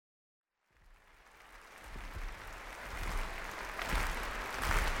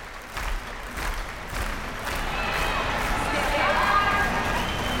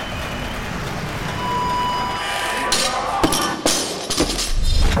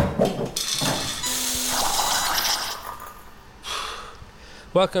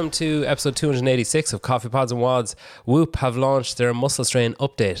Welcome to episode 286 of Coffee Pods and Wads. Whoop have launched their muscle strain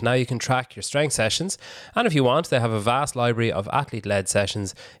update. Now you can track your strength sessions, and if you want, they have a vast library of athlete-led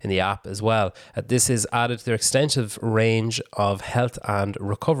sessions in the app as well. This is added to their extensive range of health and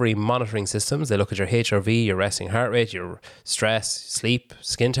recovery monitoring systems. They look at your HRV, your resting heart rate, your stress, sleep,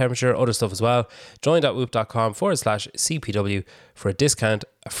 skin temperature, other stuff as well. Join.whoop.com/CPW for a discount,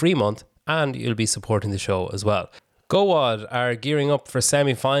 a free month, and you'll be supporting the show as well. Gowod are gearing up for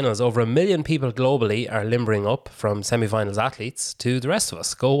semi-finals. Over 1 million people globally are limbering up, from semi-finals athletes to the rest of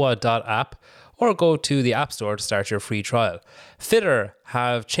us. Gowod.app, or go to the App Store to start your free trial. Fitter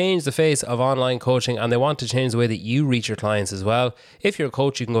have changed the face of online coaching, and they want to change the way that you reach your clients as well. If you're a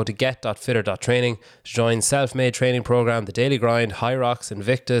coach, you can go to get.fitr.training to join Self-Made Training Program, The Daily Grind, Hyrox,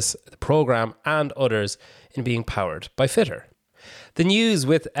 Invictus, the program, and others in being powered by Fitter. The news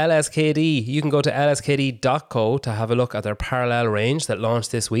with LSKD. You can go to lskd.co to have a look at their parallel range that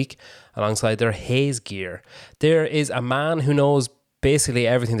launched this week alongside their haze gear. There is a man who knows basically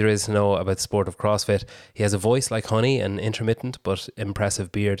everything there is to know about the sport of CrossFit. He has a voice like honey, an intermittent but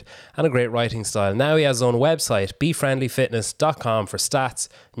impressive beard, and a great writing style. Now he has his own website, befriendlyfitness.com, for stats,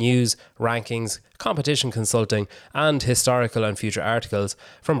 news, rankings, competition consulting, and historical and future articles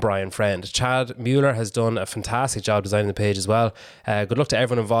from Brian Friend. Chad Mueller has done a fantastic job designing the page as well. Good luck to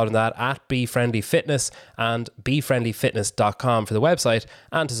everyone involved in that at befriendlyfitness, and befriendlyfitness.com for the website,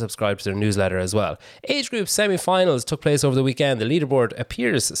 and to subscribe to their newsletter as well. Age group semi-finals took place over the weekend. The leaderboard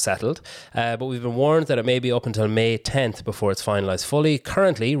appears settled, but we've been warned that it may be up until May 10th before it's finalised fully.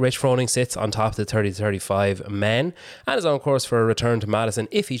 Currently, Rich Froning sits on top of the 30-35 men and is on course for a return to Madison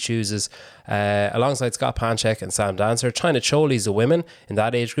if he chooses, alongside Scott Panchek and Sam Dancer. China Choli's the women in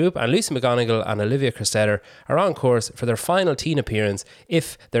that age group, and Lucy McGonigal and Olivia Christeller are on course for their final teen appearance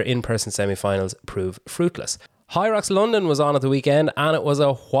if their in-person semi-finals prove fruitless. Hyrox London was on at the weekend, and it was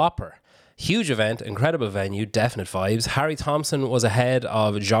a whopper. Huge event, incredible venue, definite vibes. Harry Thompson was ahead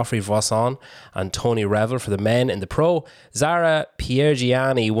of Geoffrey Voisin and Tony Revel for the men in the pro. Zara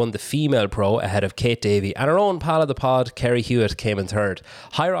Piergiani won the female pro ahead of Kate Davey, and our own pal of the pod, Kerry Hewitt, came in third.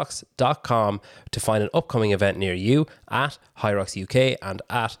 Hyrox.com to find an upcoming event near you, at Hyrox UK and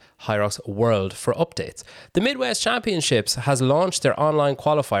at Hyrox World for updates. The Midwest Championships has launched their online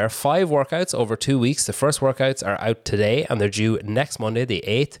qualifier. 5 workouts over 2 weeks. The first workouts are out today and they're due next Monday, the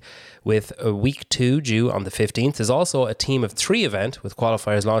 8th, with week 2 due on the 15th. There's also a team of 3 event with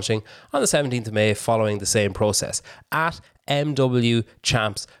qualifiers launching on the 17th of May following the same process. At MW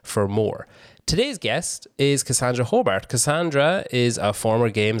Champs for more. Today's guest is Kassandra Hobart. Kassandra is a former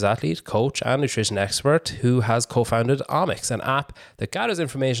games athlete, coach, and nutrition expert who has co-founded Ommyx, an app that gathers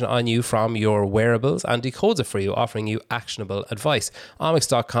information on you from your wearables and decodes it for you, offering you actionable advice.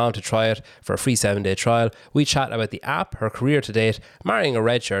 Ommyx.com to try it for a free 7-day trial. We chat about the app, her career to date, marrying a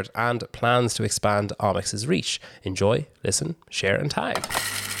RedShirt, and plans to expand Ommyx's reach. Enjoy, listen, share, and tag.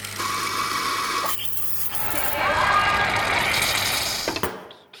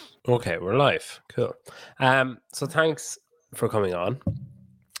 Okay, we're live. Cool. So thanks for coming on.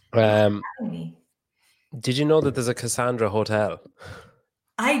 Did you know that there's a Kassandra Hotel?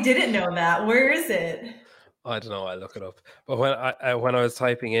 I didn't know that. Where is it? I don't know. I'll look it up. But when I was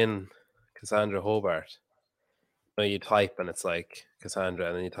typing in Kassandra Hobart, you type and it's like Kassandra,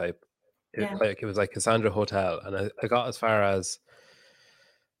 and then you type, it was like Kassandra Hotel, and I got as far as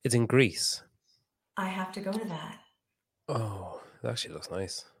it's in Greece. I have to go to that. Oh, it actually looks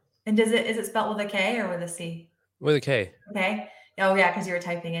nice. And is it spelled with a K or with a C? With a K. Okay. Oh yeah, because you were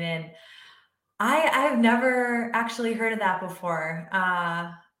typing it in. I've never actually heard of that before.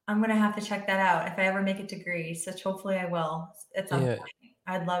 I'm gonna have to check that out if I ever make it to Greece, which hopefully I will at some point.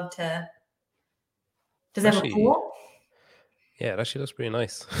 I'd love to. Does it have a pool? Yeah, it actually looks pretty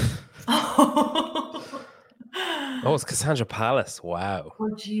nice. Oh, it's Kassandra Palace. Wow. Oh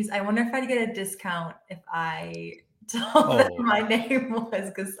geez, I wonder if I'd get a discount if I told them my name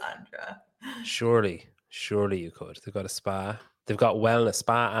was Kassandra. Surely you could. They've got a spa. They've got wellness,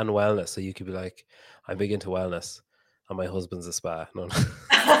 spa and wellness. So you could be like, I'm big into wellness, and my husband's a spa. No.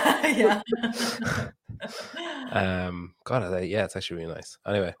 Yeah. Yeah, it's actually really nice.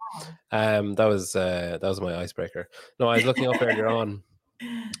 Anyway, that was my icebreaker. No, I was looking up earlier on.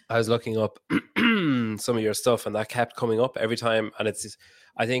 I was looking up some of your stuff, and that kept coming up every time. And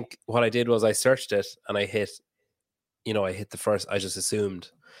I think what I did was I searched it, and I hit the first. I just assumed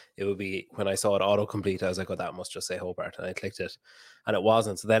it would be, when I saw it autocomplete, I was like, oh, that must just say Hobart, and I clicked it, and it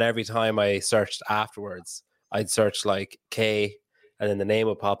wasn't. So then every time I searched afterwards, I'd search like K and then the name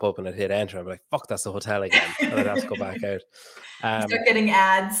would pop up and I'd hit enter. I'm like, fuck, that's the hotel again. And I'd have to go back out. You start getting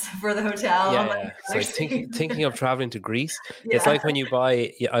ads for the hotel. Yeah. It's like thinking of traveling to Greece. Yeah. It's like when you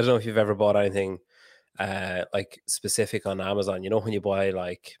buy, I don't know if you've ever bought anything like specific on Amazon, when you buy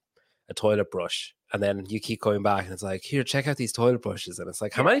like a toilet brush and then you keep going back and it's like, here, check out these toilet brushes. And it's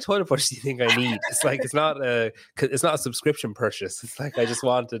like, how many toilet brushes do you think I need? It's like, it's not a subscription purchase. It's like, I just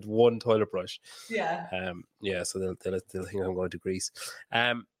wanted one toilet brush. Yeah. So they'll think I'm going to Greece.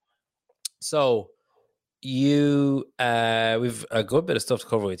 So you, we've a good bit of stuff to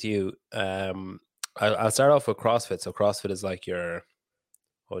cover with you. I'll start off with CrossFit. So CrossFit is like your,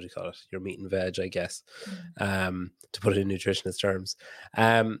 what would you call it? Your meat and veg, I guess, to put it in nutritionist terms.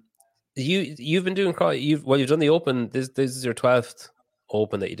 You've been doing you've done the Open. This is your 12th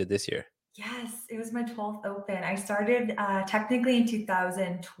Open that you did this year. Yes, it was my 12th Open. I started technically in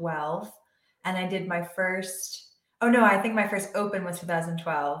 2012, and I did my first. Oh no, I think my first Open was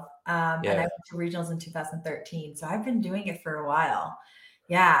 2012, and I went to regionals in 2013. So I've been doing it for a while.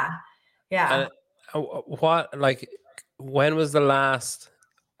 Yeah. When was the last?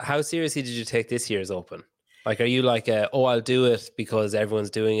 How seriously did you take this year's Open? Like, are you like, I'll do it because everyone's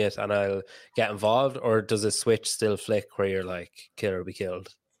doing it and I'll get involved? Or does a switch still flick where you're like, kill or be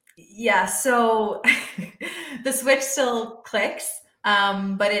killed? Yeah, so the switch still clicks,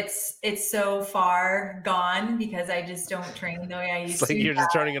 but it's so far gone because I just don't train the way I used to. It's like you're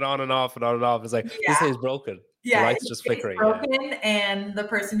just turning it on and off and on and off. It's like, this thing's broken. Yeah, the light's just flickering. It's broken, and the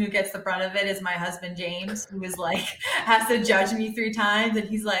person who gets the brunt of it is my husband, James, who is like, has to judge me 3 times. And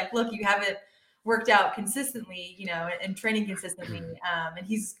he's like, look, you haven't worked out consistently, and training consistently. And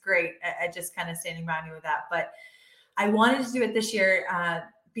he's great at just kind of standing by me with that. But I wanted to do it this year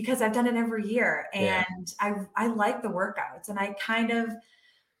because I've done it every year, and I like the workouts, and I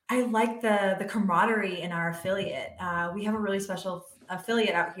like the camaraderie in our affiliate. We have a really special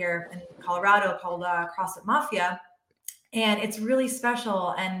affiliate out here in Colorado called CrossFit Mafia, and it's really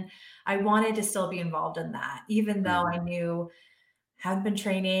special. And I wanted to still be involved in that, even though I knew have been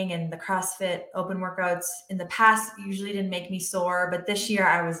training and the CrossFit Open workouts in the past usually didn't make me sore. But this year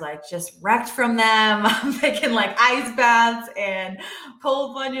I was like just wrecked from them. I'm taking like ice baths and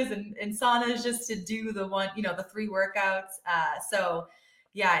cold plunges and saunas just to do the 3 workouts. So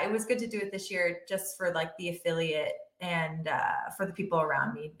yeah, it was good to do it this year just for like the affiliate and for the people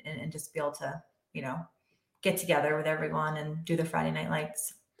around me and just be able to, get together with everyone and do the Friday Night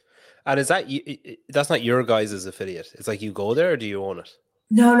Lights. And is that that's not your guys' affiliate? It's like you go there, or do you own it?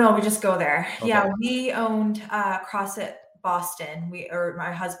 No, we just go there. Okay. Yeah, we owned CrossFit Boston.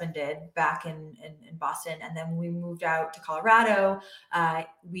 My husband did back in Boston, and then when we moved out to Colorado,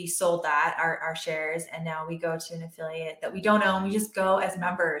 we sold that our shares, and now we go to an affiliate that we don't own. We just go as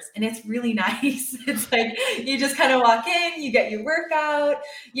members, and it's really nice. It's like you just kind of walk in, you get your workout,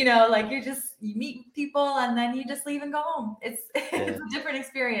 like you meet people, and then you just leave and go home. It's a different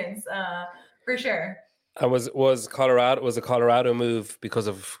experience for sure. And was a Colorado move because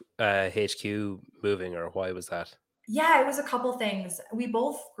of HQ moving, or why was that? Yeah, it was a couple things. We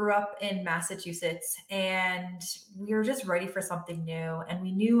both grew up in Massachusetts, and we were just ready for something new. And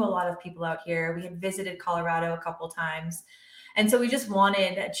we knew a lot of people out here. We had visited Colorado a couple times. And so we just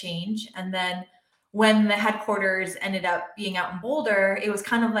wanted a change. And then when the headquarters ended up being out in Boulder, it was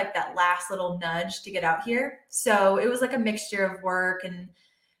kind of like that last little nudge to get out here. So it was like a mixture of work and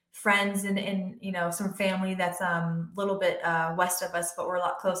friends and some family that's a little bit west of us, but we're a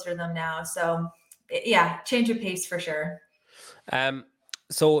lot closer to them now. So yeah, change of pace for sure.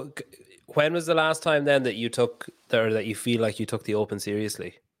 So when was the last time then that you that you feel like you took the Open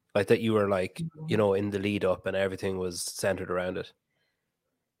seriously? Like that you were like, in the lead up and everything was centered around it?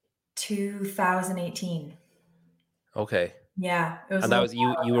 2018. Okay. Yeah. It was, and that was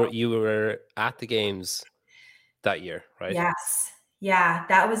you were at the games that year, right? Yes. Yeah,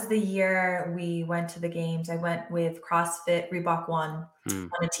 that was the year we went to the games. I went with CrossFit Reebok One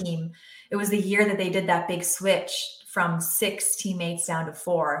on a team. It was the year that they did that big switch from 6 teammates down to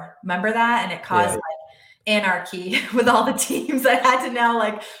 4. Remember that? And it caused like anarchy with all the teams. I had to now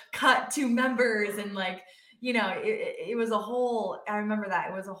like cut 2 members and like, it was a whole, I remember that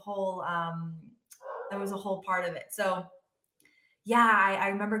it was a whole part of it. So yeah, I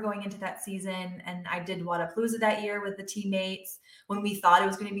remember going into that season, and I did Wodapalooza that year with the teammates when we thought it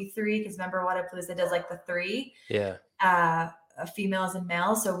was going to be 3, because remember Wodapalooza does like the 3 females and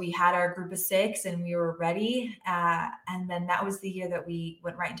males. So we had our group of 6 and we were ready. And then that was the year that we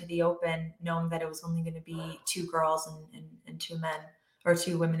went right into the Open, knowing that it was only going to be 2 girls and 2 men, or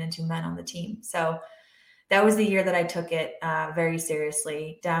 2 women and 2 men on the team. So that was the year that I took it very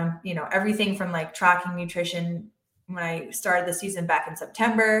seriously, down, everything from like tracking nutrition I started the season back in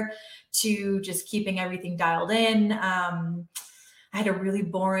September to just keeping everything dialed in. I had a really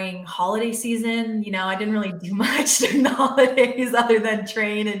boring holiday season. I didn't really do much during the holidays other than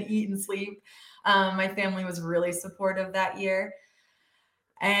train and eat and sleep. My family was really supportive that year.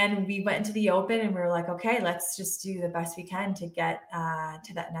 And we went into the open and we were like, okay, let's just do the best we can to get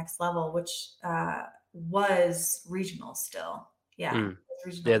to that next level, which was regional still. Yeah.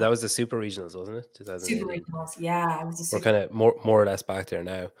 Yeah, that was the super regionals, wasn't it? 2018. Super regionals. Yeah. It was We're kind of more or less back there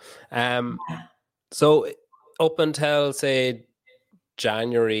now. So up until, say,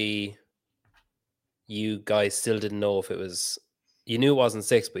 January, you guys still didn't know if it was, you knew it wasn't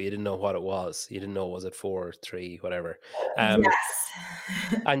 6, but you didn't know what it was. You didn't know, was it 4, 3, whatever. Yes.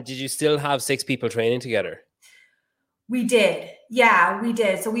 And did you still have 6 people training together? We did. Yeah, we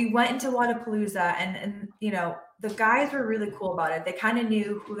did. So we went into Wodapalooza and the guys were really cool about it. They kind of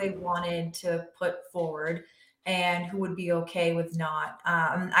knew who they wanted to put forward and who would be okay with not.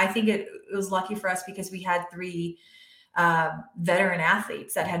 I think it was lucky for us because we had 3 veteran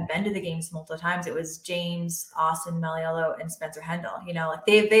athletes that had been to the games multiple times. It was James, Austin Maliello, and Spencer Hendel. Like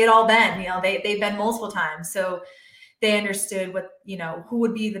they had all been, they've been multiple times. So they understood what, who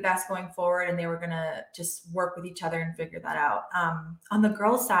would be the best going forward, and they were going to just work with each other and figure that out. On the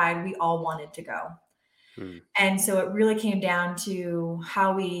girls' side, we all wanted to go. And so it really came down to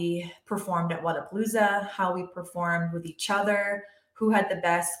how we performed at Wodapalooza, how we performed with each other, who had the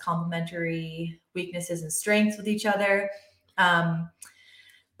best complementary weaknesses and strengths with each other.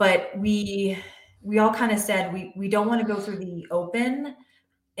 But we all kind of said we don't want to go through the open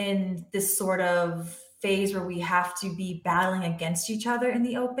in this sort of phase where we have to be battling against each other in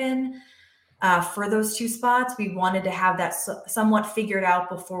the open for those 2 spots. We wanted to have that somewhat figured out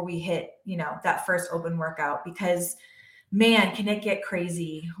before we hit, that first open workout, because man, can it get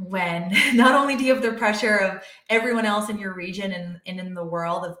crazy when not only do you have the pressure of everyone else in your region and in the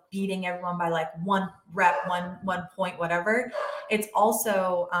world of beating everyone by like 1 rep, one point, whatever. It's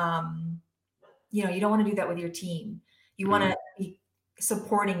also, you don't want to do that with your team. You want to be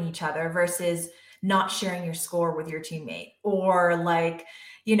supporting each other versus not sharing your score with your teammate, or like,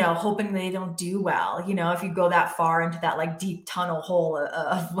 hoping they don't do well, if you go that far into that like deep tunnel hole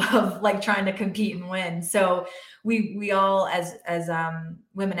of like trying to compete and win. So we all as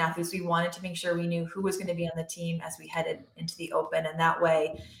women athletes, we wanted to make sure we knew who was going to be on the team as we headed into the open. And that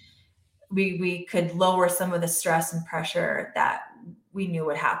way we could lower some of the stress and pressure that we knew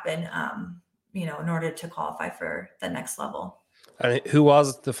would happen, in order to qualify for the next level. And who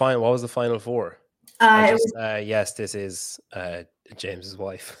was the final? What was the final for? Yes, this is James's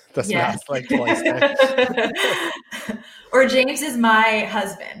wife. That's yes. Like twice now. Or James is my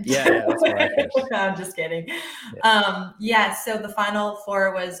husband. Yeah, that's more accurate. No, I'm just kidding. So the final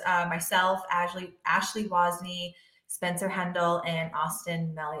 4 was myself, Ashley Wozni, Spencer Hendel, and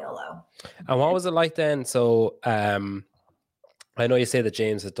Austin Maliello. And what was it like then? So I know you say that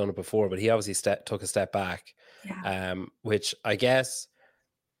James had done it before, but he obviously took a step back, which I guess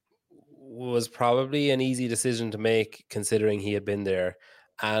was probably an easy decision to make, considering he had been there,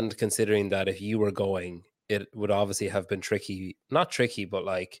 and considering that if you were going, it would obviously have been tricky. Not tricky, but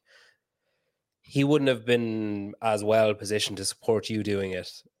like he wouldn't have been as well positioned to support you doing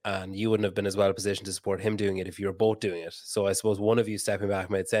it, and you wouldn't have been as well positioned to support him doing it if you were both doing it. So I suppose one of you stepping back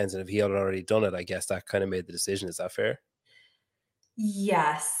made sense, and if he had already done it, I guess that kind of made the decision. Is that fair?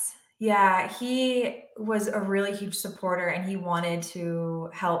 Yes. Yeah, he was a really huge supporter, and he wanted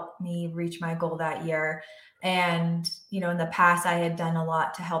to help me reach my goal that year. And, in the past, I had done a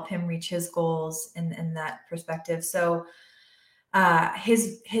lot to help him reach his goals in that perspective. So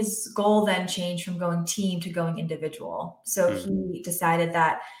his goal then changed from going team to going individual. So he decided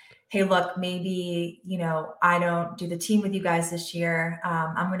that, hey, look, maybe, I don't do the team with you guys this year.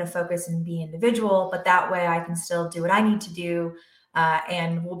 I'm going to focus and be individual, but that way I can still do what I need to do.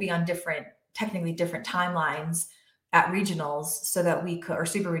 And we'll be on technically different timelines at regionals so that we could, or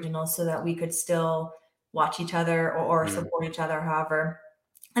super regionals, so that we could still watch each other or support each other, however.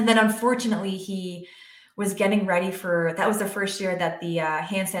 And then unfortunately he was getting ready that was the first year that the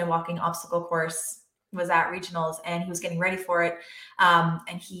handstand walking obstacle course was at regionals, and he was getting ready for it.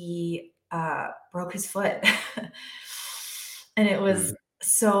 And he broke his foot and it was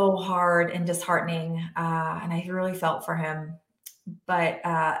so hard and disheartening. And I really felt for him. But,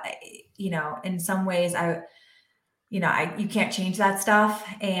 in some ways you can't change that stuff,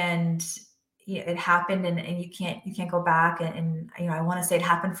 and it happened, and you can't go back. And I want to say it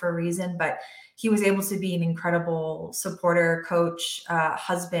happened for a reason, but he was able to be an incredible supporter, coach,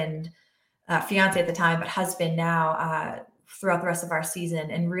 husband, fiance at the time, but husband now, throughout the rest of our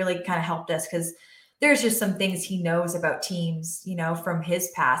season, and really kind of helped us, because there's just some things he knows about teams, from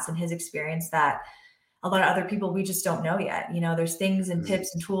his past and his experience that a lot of other people, we just don't know yet. There's things and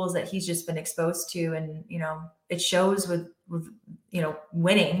tips and tools that he's just been exposed to. And, it shows with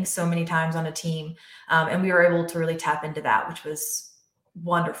winning so many times on a team. And we were able to really tap into that, which was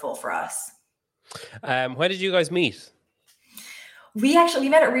wonderful for us. When did you guys meet? We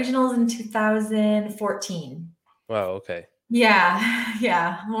met at regionals in 2014. Wow. Okay.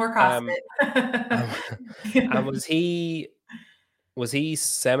 Yeah. More CrossFit. And was he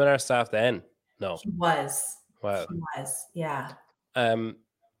seminar staff then? No. He was. Wow. He was. Yeah.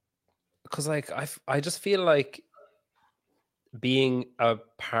 Because I just feel like being a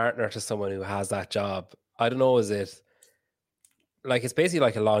partner to someone who has that job, I don't know, is it like, it's basically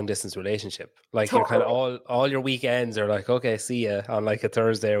like a long distance relationship. Like Totally. You're kind of all your weekends are like, okay, see ya on like a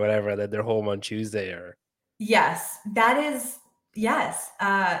Thursday or whatever, and then they're home on Tuesday or. Yes, that is. Yes.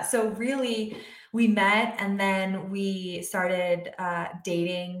 So really we met and then we started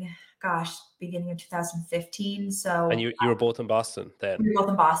dating, beginning of 2015. So. And you were both in Boston then? We were both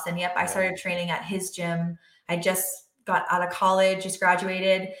in Boston. Yep. I started training at his gym. I just got out of college, just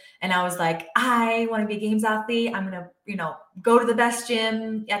graduated. And I was like, I want to be a games athlete. I'm going to, go to the best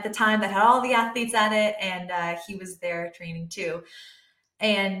gym at the time that had all the athletes at it. And he was there training too.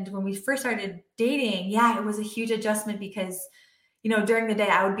 And when we first started dating, it was a huge adjustment because, during the day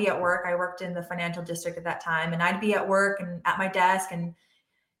I would be at work. I worked in the financial district at that time, and I'd be at work and at my desk, and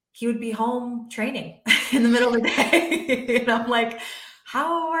he would be home training in the middle of the day. And I'm like,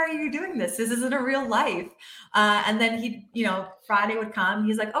 how are you doing this? This isn't a real life. And then Friday would come.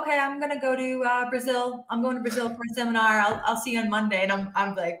 He's like, okay, I'm going to go to Brazil. I'm going to Brazil for a seminar. I'll see you on Monday. And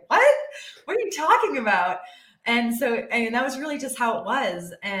I'm like, what? What are you talking about? And so, that was really just how it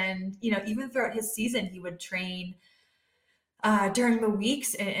was. And, even throughout his season, he would train during the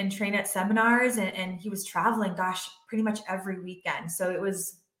weeks and train at seminars. And he was traveling, pretty much every weekend. So it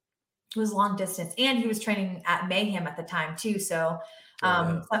was long distance, and he was training at Mayhem at the time too. So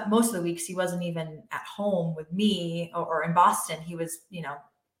most of the weeks he wasn't even at home with me or in Boston. He was,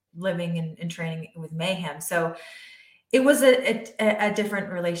 living and training with Mayhem. So it was a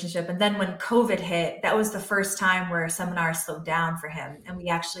different relationship. And then when COVID hit, that was the first time where seminars slowed down for him. And we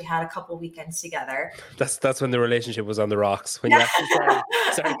actually had a couple weekends together. That's when the relationship was on the rocks. When you actually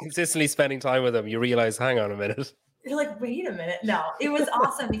started consistently spending time with him, you realize, hang on a minute. You're like, wait a minute. No, it was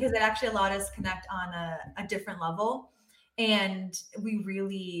awesome because it actually allowed us to connect on a different level. And we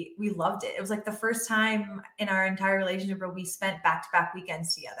loved it. It was like the first time in our entire relationship where we spent back-to-back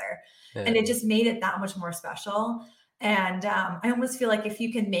weekends together. Yeah. And it just made it that much more special. And I almost feel like if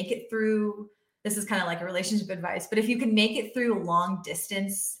you can make it through, this is kind of like a relationship advice, but if you can make it through a long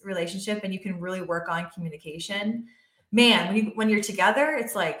distance relationship and you can really work on communication, man, when you're together,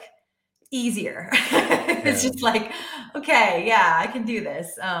 it's like easier. It's just like, okay, yeah, I can do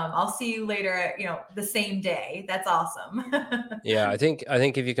this. I'll see you later, the same day. That's awesome. Yeah, I think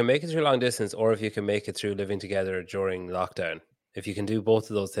if you can make it through long distance, or if you can make it through living together during lockdown, if you can do both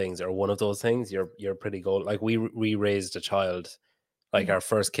of those things or one of those things, you're pretty gold. Like we raised a child, like our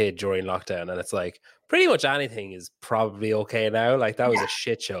first kid during lockdown, and it's like pretty much anything is probably okay now. Like that was a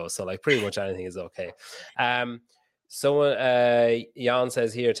shit show, so like pretty much anything is okay. Someone Jan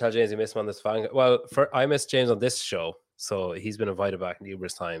says here, tell James you missed him on this fan. Well, I missed James on this show, so he's been invited back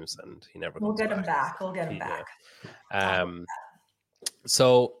numerous times and he never We'll get him back. We'll get him back.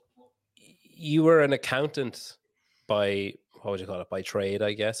 So you were an accountant by, what would you call it, by trade,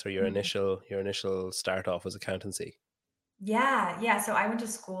 I guess, or your initial start off was accountancy? Yeah. So I went to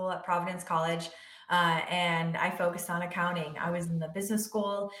school at Providence College, and I focused on accounting. I was in the business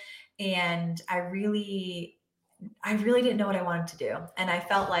school, and I really didn't know what I wanted to do. And I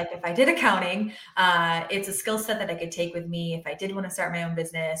felt like if I did accounting, it's a skill set that I could take with me if I did want to start my own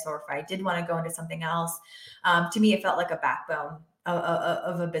business, or if I did want to go into something else. To me, it felt like a backbone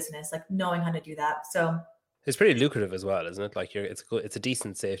of a business, like knowing how to do that. So it's pretty lucrative as well, isn't it? Like it's a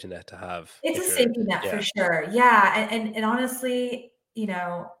decent safety net to have. It's a safety net for sure. Yeah. And honestly,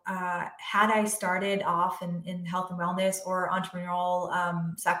 had I started off in health and wellness or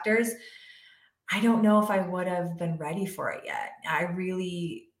entrepreneurial sectors, I don't know if I would have been ready for it yet. I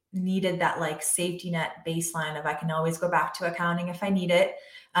really needed that like safety net baseline of I can always go back to accounting if I need it.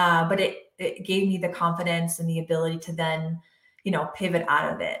 But it gave me the confidence and the ability to then, pivot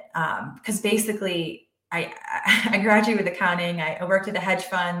out of it. Because basically I graduated with accounting. I worked at a hedge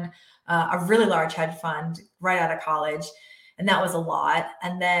fund, a really large hedge fund right out of college. And that was a lot.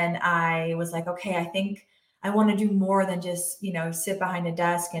 And then I was like, okay, I think I want to do more than just, sit behind a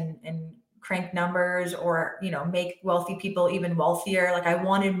desk and crank numbers or, make wealthy people even wealthier. Like I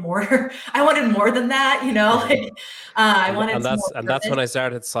wanted more, I wanted more than that, like, I wanted some more that's when purpose. I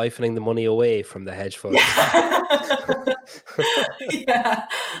started siphoning the money away from the hedge funds. Yeah.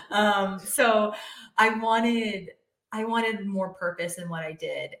 Yeah. So I wanted more purpose in what I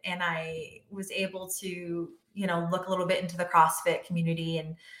did. And I was able to, look a little bit into the CrossFit community,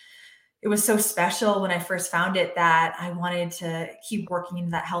 and it was so special when I first found it that I wanted to keep working in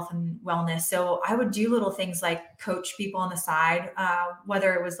that health and wellness. So I would do little things like coach people on the side,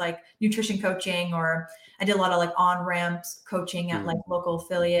 whether it was like nutrition coaching, or I did a lot of like on-ramps coaching at like local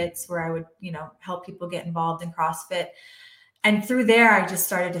affiliates where I would, help people get involved in CrossFit. And through there, I just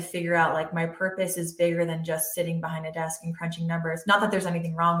started to figure out like my purpose is bigger than just sitting behind a desk and crunching numbers. Not that there's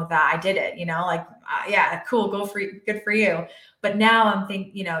anything wrong with that. I did it, like, yeah, cool. Good for you. But now I'm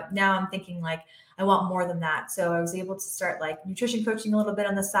thinking like, I want more than that. So I was able to start like nutrition coaching a little bit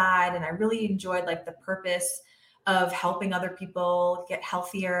on the side. And I really enjoyed like the purpose of helping other people get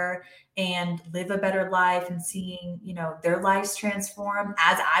healthier and live a better life, and seeing, their lives transform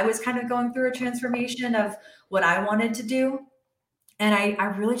as I was kind of going through a transformation of what I wanted to do. And I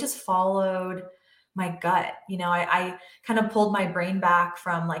really just followed my gut. I kind of pulled my brain back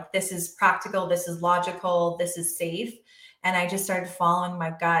from like, this is practical, this is logical, this is safe. And I just started following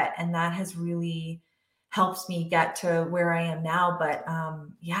my gut. And that has really helped me get to where I am now. But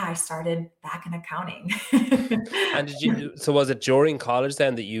yeah, I started back in accounting. And so was it during college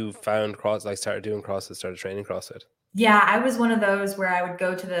then that you found started doing CrossFit, started training CrossFit? Yeah, I was one of those where I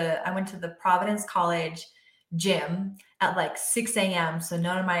went to the Providence College gym at like 6 a.m. So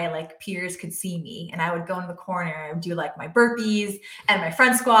none of my like peers could see me. And I would go in the corner, I would do like my burpees and my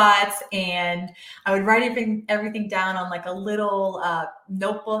front squats. And I would write everything down on like a little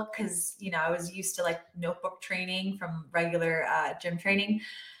notebook. Cause I was used to like notebook training from regular gym training.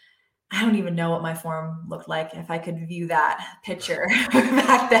 I don't even know what my form looked like. If I could view that picture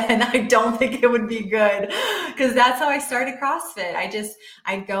back then, I don't think it would be good, because that's how I started CrossFit.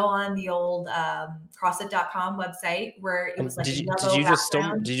 I'd go on the old CrossFit.com website where it was like a yellow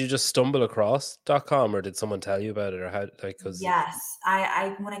background. Did you just stumble across .com, or did someone tell you about it, or how? Yes,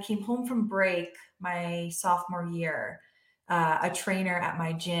 I when I came home from break my sophomore year, a trainer at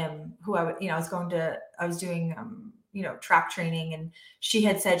my gym who I was doing track training, and she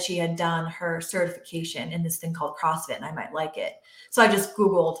had said she had done her certification in this thing called CrossFit and I might like it. So I just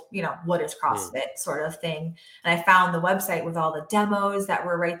Googled, what is CrossFit sort of thing. And I found the website with all the demos that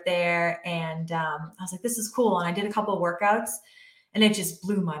were right there. And I was like, this is cool. And I did a couple of workouts and it just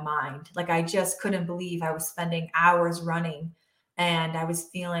blew my mind. Like, I just couldn't believe I was spending hours running. And I was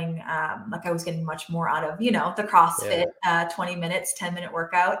feeling like I was getting much more out of, the CrossFit 20 minutes, 10-minute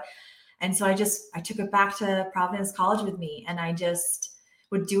workout. And so I took it back to Providence College with me, and I just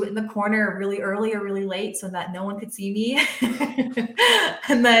would do it in the corner really early or really late so that no one could see me.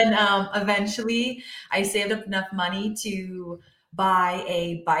 And then eventually I saved up enough money to buy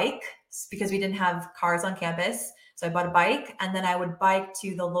a bike because we didn't have cars on campus. So I bought a bike, and then I would bike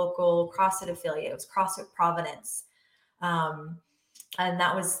to the local CrossFit affiliate. It was CrossFit Providence. And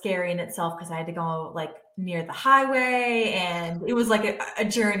that was scary in itself because I had to go like near the highway, and it was like a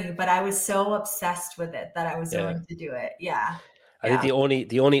journey, but I was so obsessed with it that I was willing to do it. Yeah. I think the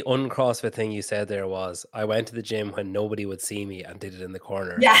only un-CrossFit thing you said there was, I went to the gym when nobody would see me and did it in the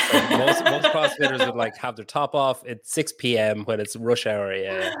corner. Yeah. So most CrossFitters would like have their top off at 6 p.m. when it's rush hour.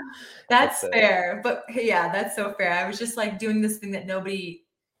 Yeah. That's fair. But yeah, that's so fair. I was just like doing this thing that nobody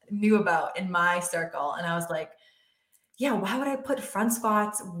knew about in my circle. And I was like, yeah, why would I put front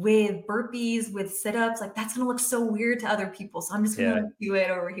squats with burpees, with sit-ups? Like, that's going to look so weird to other people. So I'm just going to do it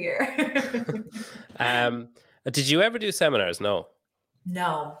over here. Did you ever do seminars? No.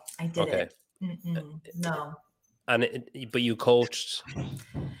 No, I didn't. Okay. No. But you coached?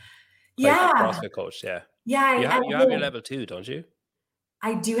 Yeah. CrossFit coach, yeah. Yeah. You have your level 2, don't you?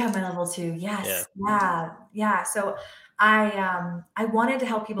 I do have my level 2. Yes. Yeah. So I wanted to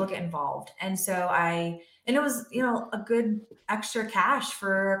help people get involved. And so and it was, a good extra cash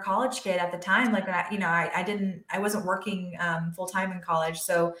for a college kid at the time. Like, I wasn't working full time in college.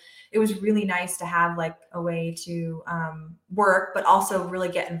 So it was really nice to have like a way to work, but also really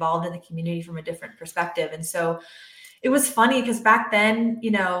get involved in the community from a different perspective. And so it was funny because back then,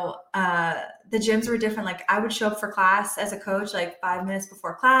 the gyms were different. Like, I would show up for class as a coach, like 5 minutes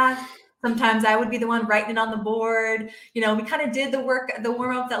before class. Sometimes I would be the one writing it on the board. We kind of did the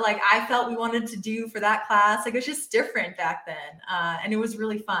warm up that like I felt we wanted to do for that class. Like, it was just different back then. And it was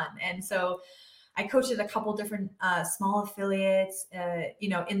really fun. And so I coached at a couple different small affiliates,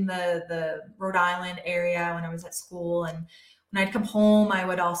 in the Rhode Island area when I was at school. And when I'd come home, I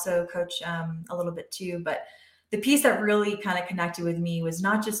would also coach a little bit too. But the piece that really kind of connected with me was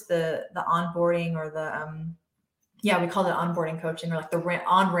not just the onboarding or the we called it onboarding coaching, or like the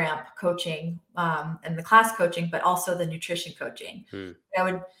on-ramp coaching and the class coaching, but also the nutrition coaching.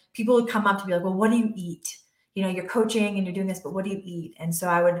 People would come up to be like, well, what do you eat? You know, you're coaching and you're doing this, but what do you eat? And so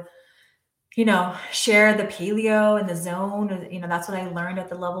I would, you know, share the paleo and the zone. You know, that's what I learned at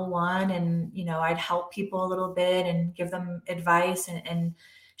the level 1. And, you know, I'd help people a little bit and give them advice and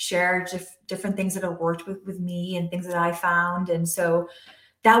share different things that have worked with me and things that I found. And so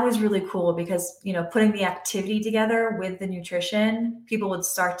that was really cool because, you know, putting the activity together with the nutrition, people would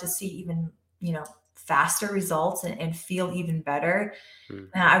start to see even, you know, faster results and feel even better.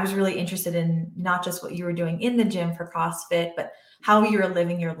 I was really interested in not just what you were doing in the gym for CrossFit, but how you're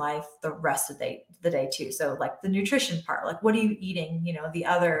living your life the rest of the day too. So like the nutrition part, like what are you eating, you know, the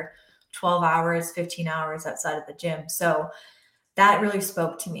other 12 hours, 15 hours outside of the gym. So that really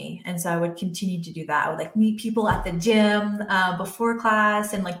spoke to me. And so I would continue to do that. I would like meet people at the gym before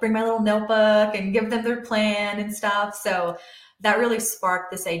class and like bring my little notebook and give them their plan and stuff. So that really sparked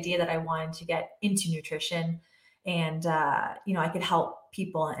this idea that I wanted to get into nutrition, and you know, I could help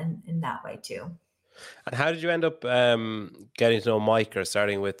people in that way too. And how did you end up getting to know Mike, or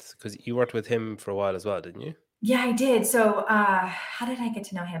starting with, because you worked with him for a while as well, didn't you? Yeah, I did. So how did I get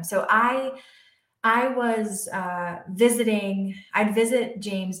to know him? So I was visiting. I'd visit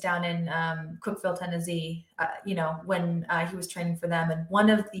James down in Cookeville, Tennessee, you know, when he was training for them. And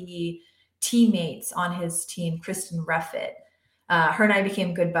one of the teammates on his team, Kristen Reffitt, her and I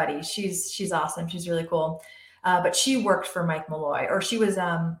became good buddies. She's awesome. She's really cool. But she worked for Mike Malloy, or she was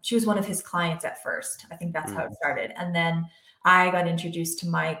one of his clients at first. I think that's how it started. And then I got introduced to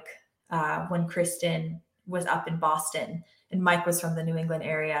Mike when Kristen was up in Boston, and Mike was from the New England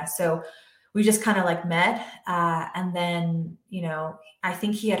area. So we just kind of like met. And then, you know, I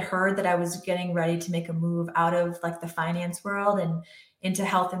think he had heard that I was getting ready to make a move out of like the finance world and into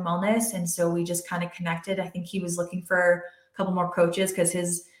health and wellness. And so we just kind of connected. I think he was looking for a couple more coaches because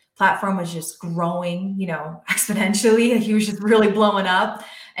his platform was just growing, you know, exponentially. He was just really blowing up.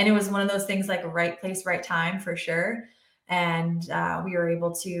 And it was one of those things like right place, right time for sure. And I was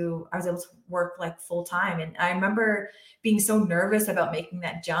able to work like full time. And I remember being so nervous about making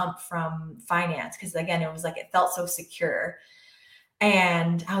that jump from finance, because again, it was like, it felt so secure.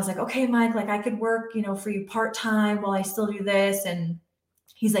 And I was like, okay, Mike, like I could work, you know, for you part-time while I still do this. And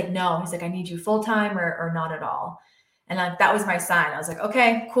he's like, no, he's like, I need you full-time or not at all. And like, that was my sign. I was like,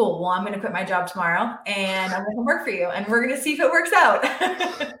 okay, cool. Well, I'm going to quit my job tomorrow and I'm going to work for you, and we're going to see if it works out.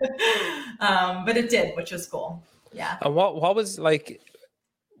 But it did, which was cool. Yeah. And what was like,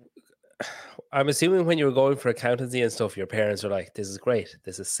 I'm assuming when you were going for accountancy and stuff, your parents were like, this is great,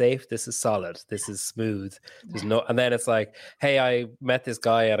 this is safe, this is solid, this is smooth. There's no, and then it's like, hey, I met this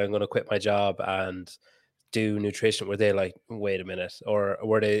guy and I'm going to quit my job and do nutrition. Were they like, wait a minute? Or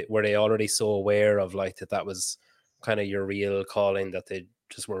were they already so aware of like that was kind of your real calling, that they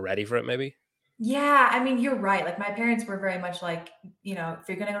just were ready for it maybe? Yeah, I mean, you're right. Like my parents were very much like, you know, if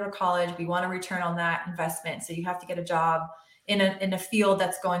you're going to go to college, we want a return on that investment. So you have to get a job in a field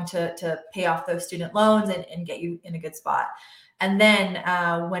that's going to pay off those student loans and get you in a good spot. And then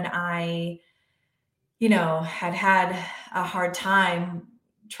when I, you know, had a hard time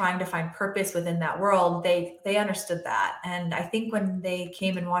trying to find purpose within that world, they understood that. And I think when they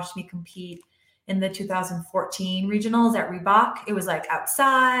came and watched me compete in the 2014 regionals at Reebok, it was like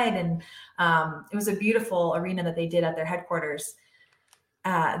outside, and it was a beautiful arena that they did at their headquarters.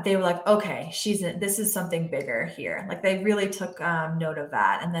 They were like, okay, this is something bigger here. Like they really took note of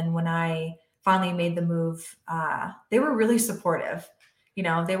that. And then when I finally made the move, they were really supportive. You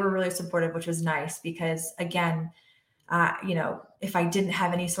know, they were really supportive, which was nice because again, you know, if I didn't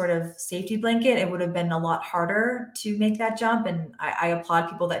have any sort of safety blanket, it would have been a lot harder to make that jump. And I applaud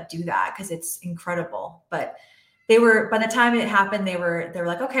people that do that because it's incredible. But they were, by the time it happened, they were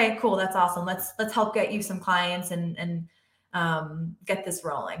like, okay, cool, that's awesome. Let's help get you some clients and get this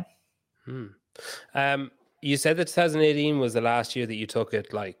rolling. You said that 2018 was the last year that you took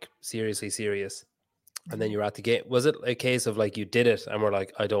it like seriously serious. And then you're at the game. Was it a case of like you did it and were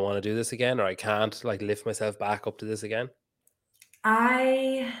like, I don't want to do this again, or I can't like lift myself back up to this again?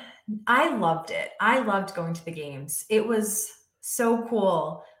 I loved it. I loved going to the games. It was so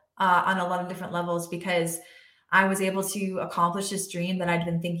cool on a lot of different levels because I was able to accomplish this dream that I'd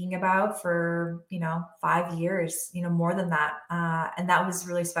been thinking about for, you know, 5 years, you know, more than that. And that was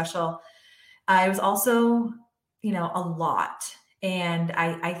really special. It was also, you know, a lot. And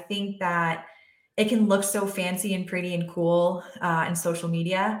I think that it can look so fancy and pretty and cool in social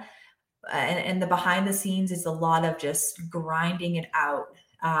media. and the behind the scenes is a lot of just grinding it out,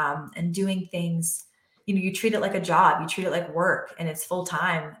 and doing things. You treat it like a job, you treat it like work, and it's full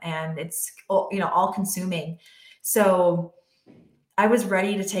time, and it's, all consuming. So I was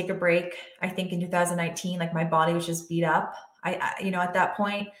ready to take a break. I think in 2019, like my body was just beat up. At that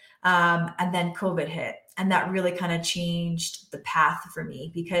point, and then COVID hit, and that really kind of changed the path for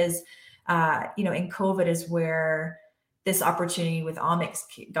me because, in COVID is where this opportunity with Ommyx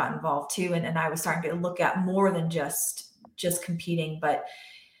got involved too, and I was starting to look at more than just competing, but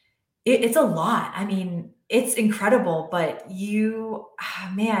it's a lot. I mean, it's incredible, but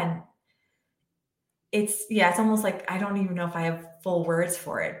man, it's almost like I don't even know if I have full words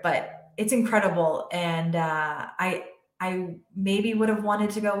for it, but it's incredible. And I maybe would have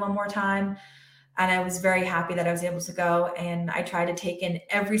wanted to go one more time. And I was very happy that I was able to go. And I tried to take in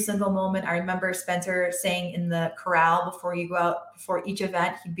every single moment. I remember Spencer saying in the corral before you go out, before each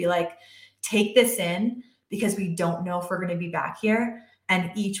event, he'd be like, take this in because we don't know if we're going to be back here. And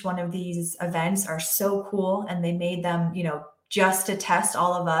each one of these events are so cool. And they made them, just to test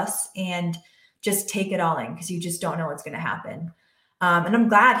all of us and just take it all in because you just don't know what's going to happen. And I'm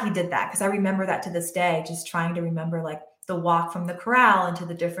glad he did that because I remember that to this day, just trying to remember like the walk from the corral into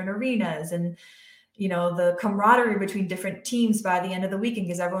the different arenas and, the camaraderie between different teams by the end of the weekend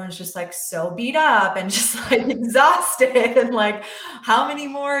because everyone's just like so beat up and just like exhausted and like, how many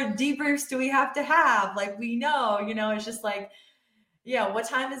more debriefs do we have to have? Like, we know, it's just like, yeah, what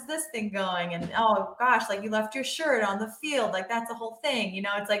time is this thing going? And oh gosh, like you left your shirt on the field. Like that's a whole thing,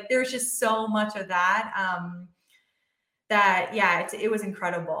 it's like, there's just so much of that, it was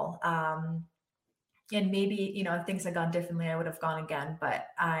incredible. And maybe, if things had gone differently, I would have gone again, but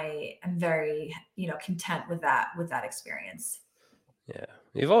I am very, content with that experience. Yeah.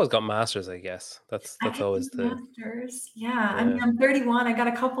 You've always got masters, I guess. That's always the masters. Yeah. I mean, I'm 31. I got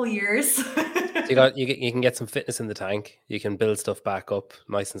a couple years. So you can get some fitness in the tank. You can build stuff back up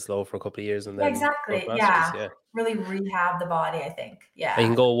nice and slow for a couple of years and then exactly. Yeah. Really rehab the body, I think. Yeah. And you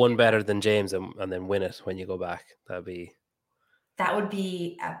can go one better than James and then win it when you go back. That would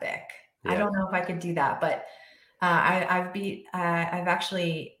be epic. Yeah. I don't know if I could do that, but I've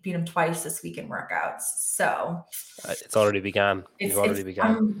actually beat him twice this week in workouts. So it's already begun.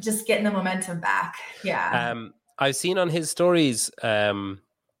 I'm just getting the momentum back. Yeah. I've seen on his stories,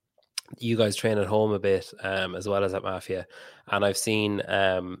 you guys train at home a bit, as well as at Mafia. And I've seen,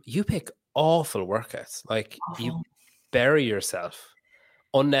 you pick awful workouts. Like you bury yourself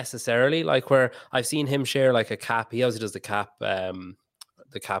unnecessarily, like where I've seen him share like a cap. He obviously does the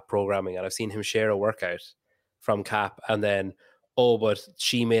cap programming, and I've seen him share a workout from cap and then, but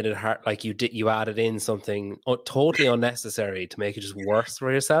she made it hard. Like you added in something totally unnecessary to make it just worse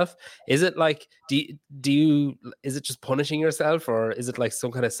for yourself. Is it like, is it just punishing yourself, or is it like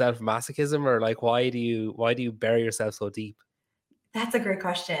some kind of self-masochism, or like, why do you bury yourself so deep? That's a great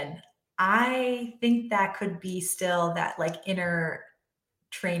question. I think that could be still that like inner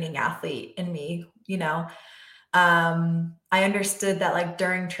training athlete in me, I understood that like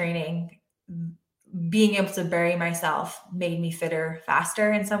during training, being able to bury myself made me fitter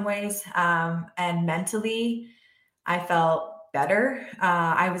faster in some ways. And mentally, I felt better.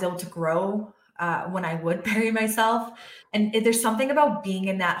 I was able to grow when I would bury myself. And there's something about being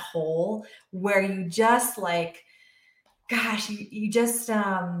in that hole where you just like, gosh, you just,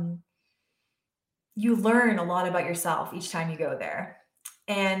 you learn a lot about yourself each time you go there.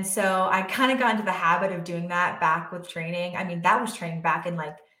 And so I kind of got into the habit of doing that back with training. I mean, that was training back in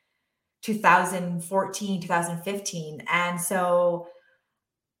like 2014, 2015. And so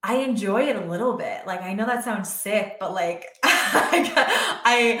I enjoy it a little bit. Like, I know that sounds sick, but like,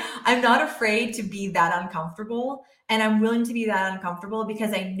 I'm not afraid to be that uncomfortable, and I'm willing to be that uncomfortable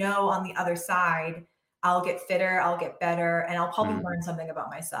because I know on the other side, I'll get fitter, I'll get better, and I'll probably learn something about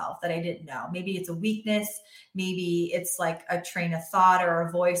myself that I didn't know. Maybe it's a weakness. Maybe it's like a train of thought or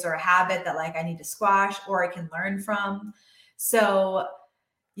a voice or a habit that like I need to squash or I can learn from. So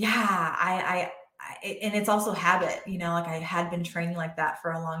yeah, and it's also habit, like I had been training like that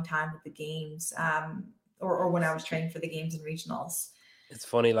for a long time with the games, or when I was training for the games and regionals. It's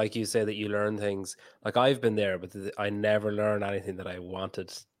funny, like you say, that you learn things. Like I've been there, but I never learned anything that I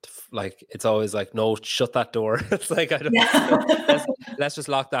wanted. Like it's always like, no, shut that door. It's like, I don't. Let's just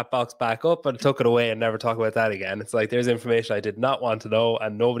lock that box back up and tuck it away and never talk about that again. It's like there's information I did not want to know,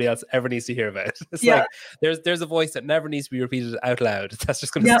 and nobody else ever needs to hear about it. It's like there's a voice that never needs to be repeated out loud. That's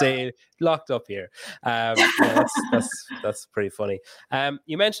just going to stay locked up here. That's pretty funny.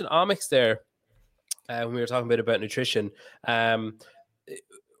 You mentioned Ommyx there when we were talking a bit about nutrition. Where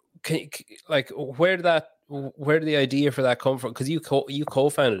did where did the idea for that come from? Because you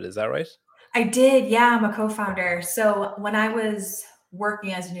co-founded, is that right? I did. Yeah, I'm a co-founder. So when I was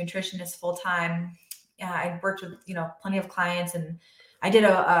working as a nutritionist full time, I worked with plenty of clients, and I did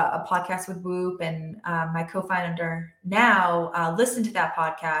a podcast with Whoop, and my co-founder now listened to that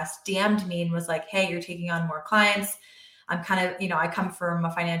podcast, DM'd me, and was like, "Hey, you're taking on more clients. I'm kind of, I come from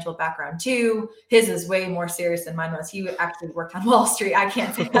a financial background too. His is way more serious than mine was. He actually worked on Wall Street. I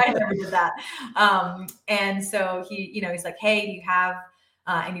can't say I never did that. And so he's like, hey, do you have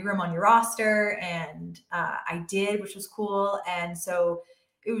any room on your roster? And I did, which was cool. And so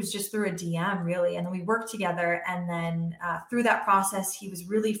it was just through a DM really. And then we worked together. And then through that process, he was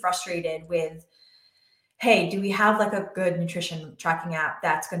really frustrated with, hey, do we have like a good nutrition tracking app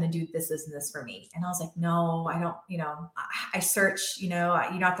that's going to do this and this for me? And I was like, no, I don't, I searched, you're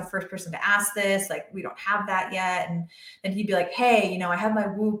not the first person to ask this. Like, we don't have that yet. And then he'd be like, hey, I have my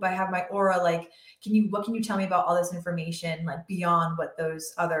Whoop, I have my Aura. Like, what can you tell me about all this information, like beyond what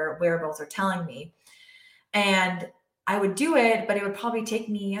those other wearables are telling me? And I would do it, but it would probably take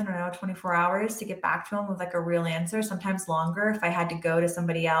me, 24 hours to get back to him with like a real answer, sometimes longer if I had to go to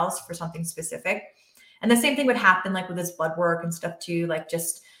somebody else for something specific. And the same thing would happen like with his blood work and stuff too, like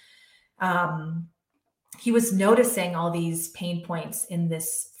just he was noticing all these pain points in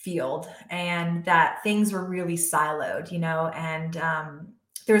this field and that things were really siloed, and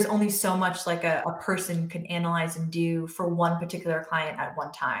there's only so much like a person could analyze and do for one particular client at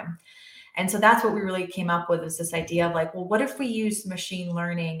one time. And so that's what we really came up with, is this idea of like, well, what if we use machine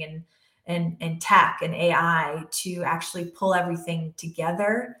learning and tech and AI to actually pull everything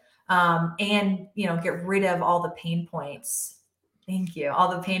together, and get rid of all the pain points. Thank you. All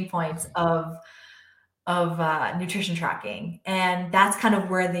the pain points of nutrition tracking. And that's kind of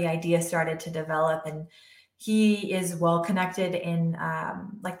where the idea started to develop. And he is well connected in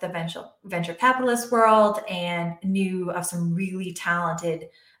like the venture capitalist world, and knew of some really talented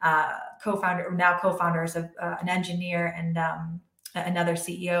co-founders of an engineer and another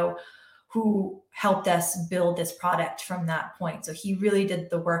CEO who helped us build this product from that point. So he really did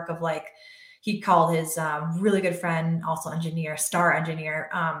the work of like, he called his really good friend, also engineer, star engineer,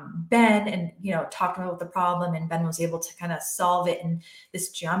 Ben, and, talked about the problem, and Ben was able to kind of solve it in this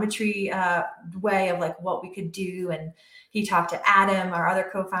geometry way of like what we could do. And he talked to Adam, our other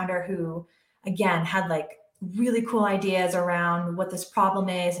co-founder, who again had like really cool ideas around what this problem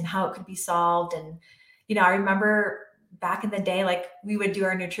is and how it could be solved. And, I remember back in the day, like we would do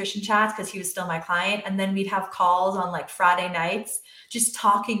our nutrition chats because he was still my client. And then we'd have calls on like Friday nights, just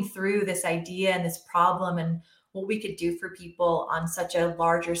talking through this idea and this problem and what we could do for people on such a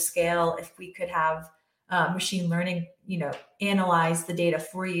larger scale if we could have machine learning, analyze the data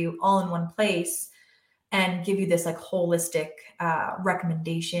for you all in one place and give you this like holistic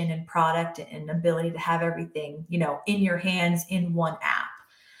recommendation and product and ability to have everything, in your hands in one app.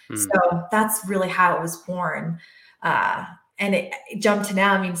 So that's really how it was born. And it jumped to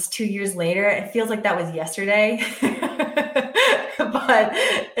now, it's 2 years later. It feels like that was yesterday, but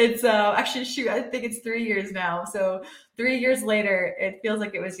it's actually, I think it's 3 years now. So 3 years later, it feels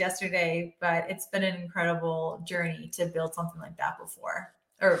like it was yesterday, but it's been an incredible journey to build something like that before,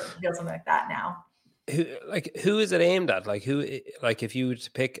 or build something like that now. Who is it aimed at? Like if you were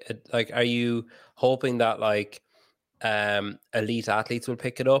to pick, are you hoping that like elite athletes will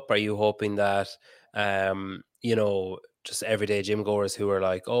pick it up? Are you hoping that just everyday gym goers who are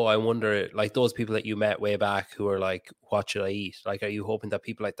like, oh, I wonder, like those people that you met way back who are like, what should I eat? Like, are you hoping that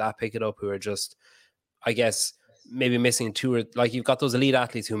people like that pick it up who are just, I guess, maybe missing like you've got those elite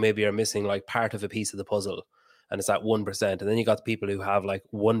athletes who maybe are missing like part of a piece of the puzzle, and it's that 1%. And then you got the people who have like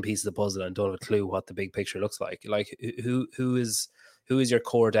one piece of the puzzle and don't have a clue what the big picture looks like. Like who is your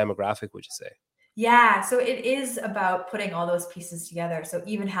core demographic, would you say? Yeah, so it is about putting all those pieces together. So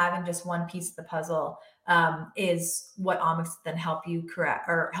even having just one piece of the puzzle is what Ommyx then help you correct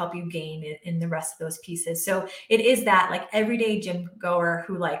or help you gain in the rest of those pieces. So it is that like everyday gym goer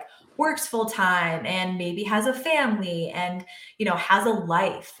who like works full time and maybe has a family and has a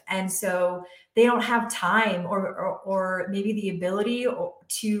life, and so they don't have time or maybe the ability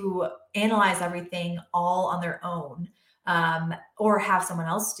to analyze everything all on their own, or have someone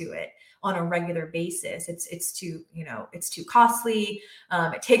else do it on a regular basis. It's too, it's too costly.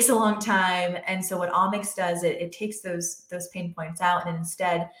 It takes a long time. And so what Ommyx does, it takes those pain points out and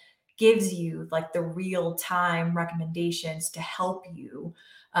instead gives you like the real time recommendations to help you,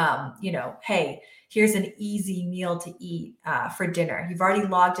 hey, here's an easy meal to eat for dinner. You've already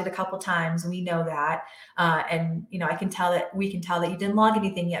logged it a couple times. We know that. And, we can tell that you didn't log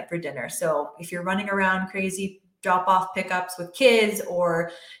anything yet for dinner. So if you're running around crazy, drop off pickups with kids,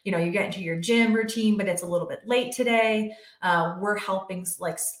 or, you get into your gym routine, but it's a little bit late today. We're helping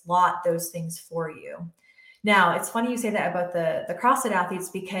like slot those things for you. Now, it's funny you say that about the CrossFit athletes,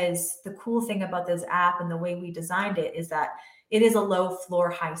 because the cool thing about this app and the way we designed it is that it is a low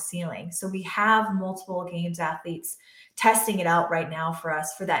floor, high ceiling. So we have multiple games athletes testing it out right now for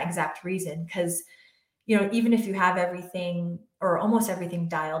us for that exact reason. Because, even if you have everything or almost everything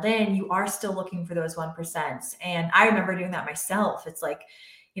dialed in, you are still looking for those 1%. And I remember doing that myself. It's like,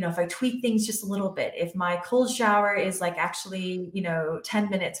 if I tweak things just a little bit, if my cold shower is like actually, 10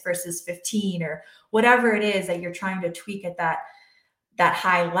 minutes versus 15, or whatever it is that you're trying to tweak at that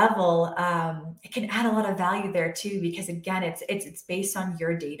high level, it can add a lot of value there too, because again, it's based on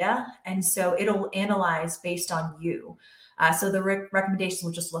your data. And so it'll analyze based on you. So the recommendations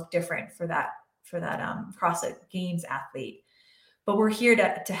will just look different for that CrossFit Games athlete. But we're here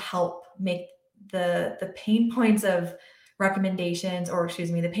to help make the pain points of recommendations, or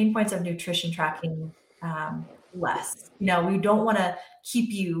the pain points of nutrition tracking less. We don't want to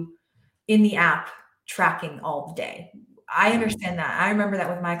keep you in the app tracking all the day. I understand that. I remember that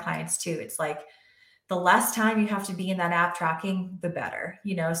with my clients too. It's like the less time you have to be in that app tracking, the better,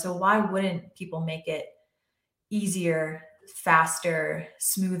 so why wouldn't people make it easier, faster,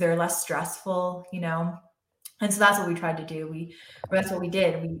 smoother, less stressful, And so that's what we tried to do. That's what we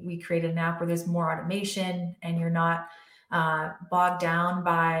did. We created an app where there's more automation, and you're not bogged down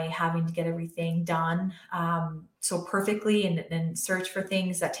by having to get everything done so perfectly and search for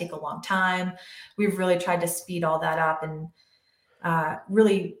things that take a long time. We've really tried to speed all that up, and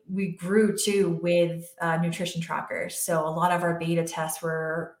really we grew too with nutrition trackers. So a lot of our beta tests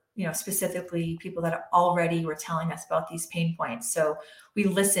were, specifically people that already were telling us about these pain points. So we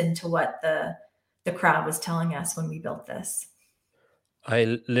listened to what the crowd was telling us when we built this.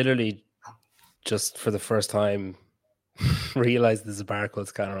 I literally just for the first time realized there's a barcode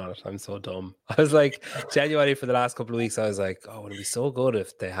scanner on it. I'm so dumb. I was like, genuinely for the last couple of weeks, I was like, oh, would it be so good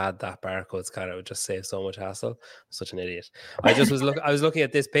if they had that barcode scanner? It would just save so much hassle. I'm such an idiot. I was looking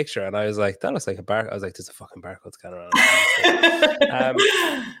at this picture and I was like, that looks like a barcode. I was like, there's a fucking barcode scanner on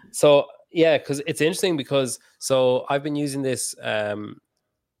it. So yeah, because it's interesting because I've been using this.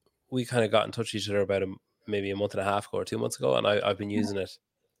 We kind of got in touch with each other about maybe a month and a half ago or 2 months ago, and I've been using it.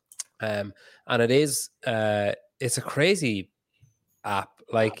 And it is it's a crazy app.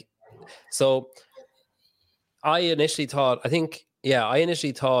 Like, so I initially thought, I don't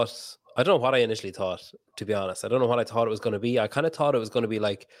know what I initially thought, to be honest. I don't know what I thought it was going to be. I kind of thought it was going to be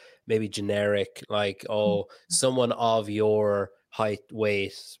like maybe generic, like, oh, someone of your height,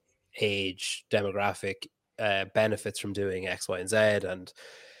 weight, age, demographic benefits from doing X, Y, and Z. And,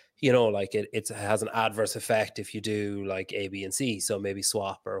 like it has an adverse effect if you do like A, B, and C. So maybe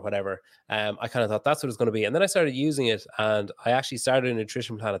swap or whatever. I kind of thought that's what it's going to be. And then I started using it, and I actually started a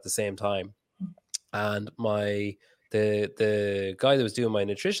nutrition plan at the same time. And the guy that was doing my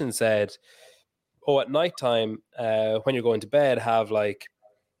nutrition said, oh, at nighttime, when you're going to bed, have like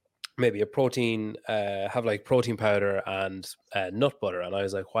maybe a protein, have like protein powder and nut butter. And I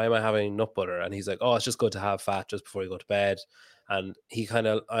was like, why am I having nut butter? And he's like, oh, it's just good to have fat just before you go to bed. And he explained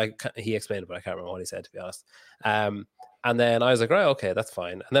it, but I can't remember what he said, to be honest. And then I was like, right, okay, that's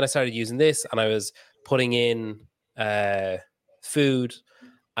fine. And then I started using this, and I was putting in food,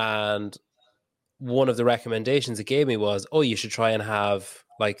 and one of the recommendations it gave me was, oh, you should try and have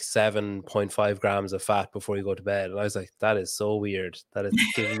like 7.5 grams of fat before you go to bed. And I was like, that is so weird that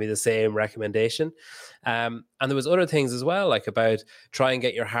it's giving me the same recommendation. And there was other things as well, like about try and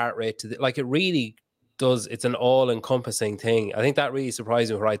get your heart rate to like it really does. It's an all-encompassing thing. I think that really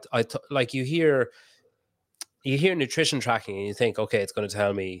surprised me. Right? Like you hear nutrition tracking and you think, okay, it's going to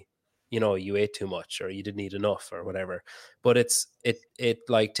tell me, you ate too much or you didn't eat enough or whatever. But it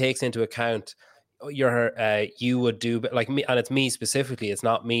like takes into account you would do like me, and it's me specifically. It's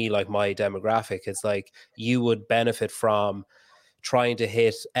not me like my demographic. It's like you would benefit from trying to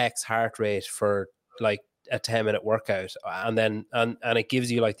hit X heart rate for like a 10-minute workout, and then and it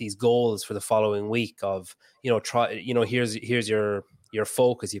gives you like these goals for the following week of here's your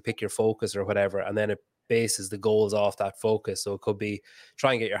focus. You pick your focus or whatever, and then it bases the goals off that focus. So it could be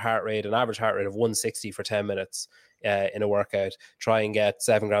try and get your heart rate, an average heart rate of 160 for 10 minutes in a workout. Try and get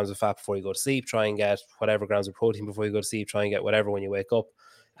 7 grams of fat before you go to sleep. Try and get whatever grams of protein before you go to sleep. Try and get whatever when you wake up.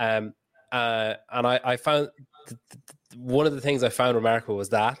 And I found one of the things I found remarkable was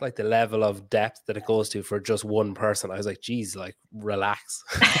that like the level of depth that it goes to for just one person. I was like, geez, like relax.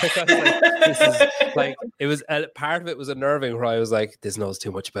 This is like, it was part of it was unnerving where I was like, this knows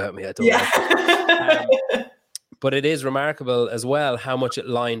too much about me. I don't like it. But it is remarkable as well how much it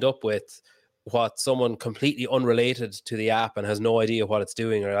lined up with what someone completely unrelated to the app and has no idea what it's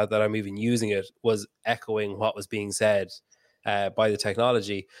doing or that I'm even using it was echoing what was being said by the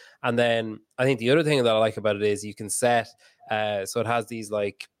technology. And then I think the other thing that I like about it is you can set, so it has these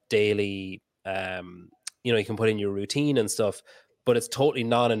like daily, you can put in your routine and stuff, but it's totally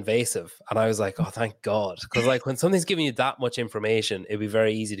non-invasive. And I was like, oh, thank God. Because like when something's giving you that much information, it'd be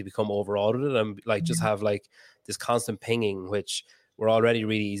very easy to become over-audited and like just have like this constant pinging, which we're already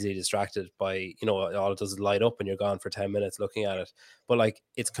really easily distracted by, all it does is light up and you're gone for 10 minutes looking at it. But like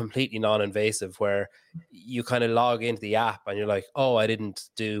it's completely non-invasive where you kind of log into the app and you're like, oh, I didn't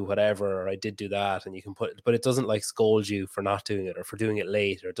do whatever, or I did do that. And you can but it doesn't like scold you for not doing it or for doing it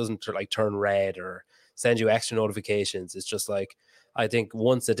late, or it doesn't like turn red or send you extra notifications. It's just like, I think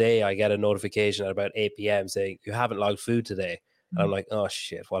once a day I get a notification at about 8 p.m. saying you haven't logged food today. And I'm like, oh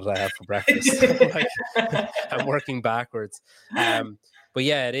shit, what did I have for breakfast? I'm working backwards. But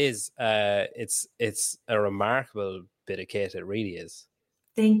yeah, it is. It's a remarkable bit of kit. It really is.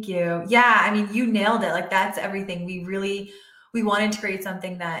 Thank you. Yeah, I mean, you nailed it. Like that's everything. We wanted to create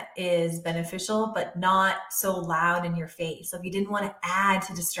something that is beneficial, but not so loud in your face. Like we didn't want to add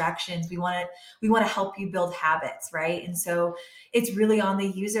to distractions. We want to help you build habits, right? And so it's really on the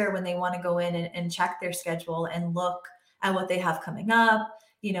user when they want to go in and check their schedule and look at what they have coming up,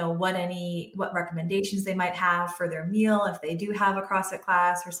 what recommendations they might have for their meal, if they do have a CrossFit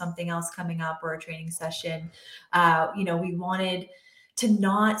class or something else coming up or a training session. We wanted to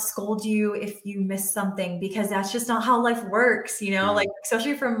not scold you if you miss something, because that's just not how life works, like,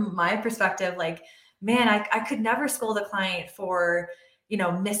 especially from my perspective, like, man, I could never scold a client for,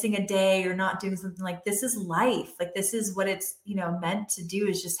 missing a day or not doing something. Like, this is life. Like, this is what it's, meant to do,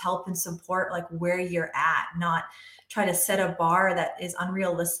 is just help and support like where you're at, not try to set a bar that is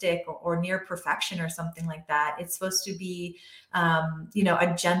unrealistic or near perfection or something like that. It's supposed to be,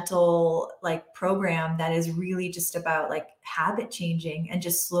 a gentle like program that is really just about like habit changing and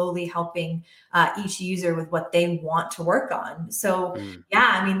just slowly helping each user with what they want to work on. So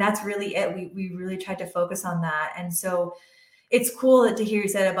yeah, I mean, that's really it. We really tried to focus on that. And so it's cool to hear you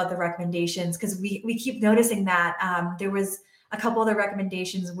said about the recommendations, because we keep noticing that there was a couple of the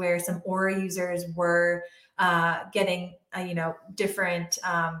recommendations where some Aura users were getting, different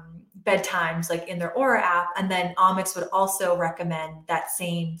bedtimes like in their Aura app. And then Ommyx would also recommend that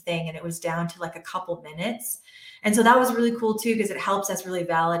same thing. And it was down to like a couple minutes. And so that was really cool too, because it helps us really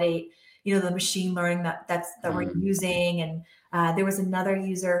validate, the machine learning that we're using. And there was another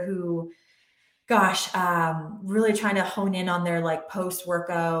user who, really trying to hone in on their like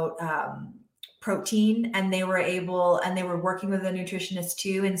post-workout protein. And they were working with a nutritionist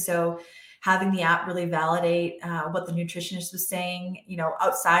too. And so having the app really validate what the nutritionist was saying,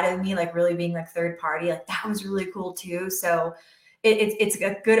 outside of me, like really being like third party, like that was really cool too. So it's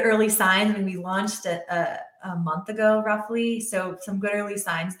a good early sign. I mean, we launched a month ago, roughly. So some good early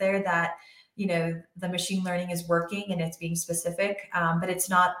signs there that, the machine learning is working and it's being specific, but it's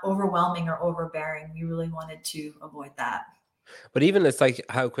not overwhelming or overbearing. We really wanted to avoid that. But even it's like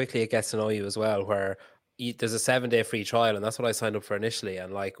how quickly it gets to know you as well, where there's a 7-day free trial, and that's what I signed up for initially.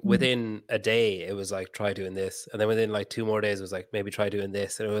 And like within a day, it was like, try doing this. And then within like 2 more days, it was like, maybe try doing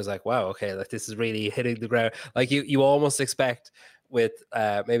this. And it was like, wow, okay, like this is really hitting the ground. Like you almost expect with,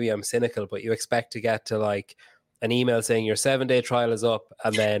 maybe I'm cynical, but you expect to get to like an email saying your 7-day trial is up,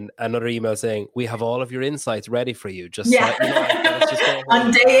 and then another email saying we have all of your insights ready for you. Just like let's just go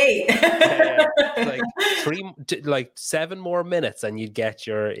on day 8. Like 7 more minutes and you'd get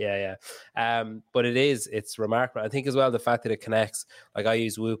your but it's remarkable. I think as well the fact that it connects, like I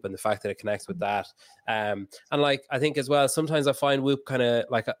use Whoop, and the fact that it connects with that, and like I think as well sometimes I find Whoop kind of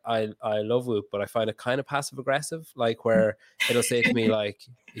like, I love Whoop, but I find it kind of passive aggressive, like where it'll say to me like,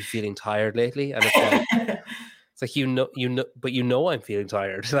 you feeling tired lately? And it's like it's like, but I'm feeling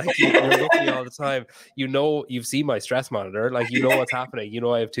tired. Like you're with me all the time. You've seen my stress monitor. Like what's happening.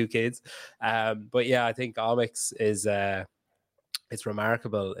 I have 2 kids. But yeah, I think Ommyx is it's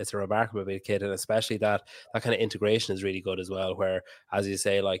remarkable. It's a remarkable big kit, and especially that kind of integration is really good as well. Where, as you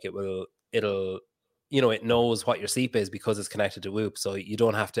say, like it'll it knows what your sleep is because it's connected to Whoop, so you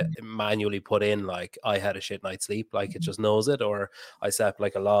don't have to manually put in like, I had a shit night's sleep. Like it just knows it, or I slept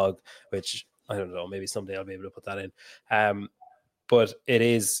like a log, which I don't know, maybe someday I'll be able to put that in. But it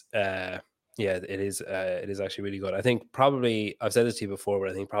is it is actually really good. I think probably, I've said this to you before, but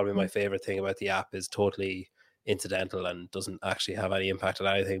I think probably my favorite thing about the app is totally incidental and doesn't actually have any impact on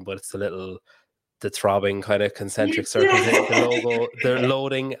anything, but it's the throbbing kind of concentric circle thing, the logo, the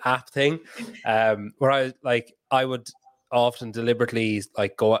loading app thing, where I would often deliberately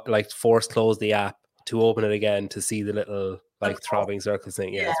like go like force close the app to open it again to see the little like throbbing circles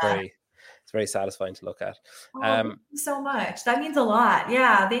thing. It's it's very satisfying to look at. Oh, thank you so much. That means a lot.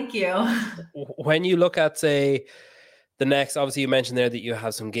 Yeah, thank you. When you look at, say, the next, obviously you mentioned there that you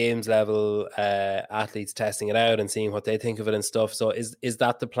have some games level athletes testing it out and seeing what they think of it and stuff. So is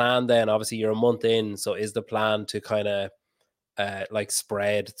that the plan then? Obviously you're a month in, so is the plan to kind of like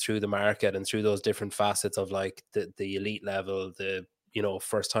spread through the market and through those different facets of like the elite level, the, you know,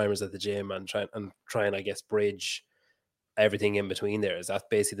 first timers at the gym, and try and I guess bridge everything in between there? Is that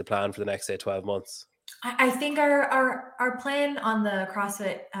basically the plan for the next, say, 12 months? I think our plan on the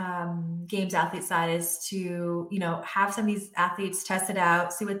CrossFit Games athlete side is to, you know, have some of these athletes test it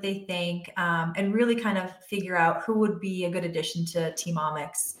out, see what they think, and really kind of figure out who would be a good addition to Team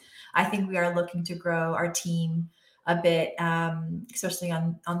Ommyx. I think we are looking to grow our team a bit, especially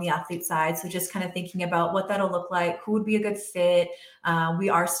on the athlete side. So just kind of thinking about what that'll look like, who would be a good fit. We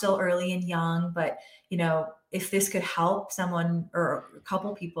are still early and young, but, you know, if this could help someone or a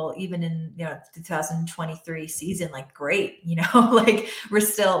couple people, even in, you know, the 2023 season, like great, you know, like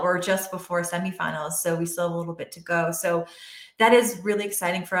we're just before semifinals, so we still have a little bit to go. So that is really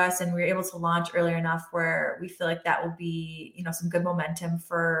exciting for us, and we were able to launch earlier enough where we feel like that will be, you know, some good momentum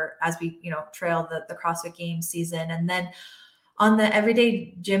for as we, you know, trail the CrossFit Games season. And then on the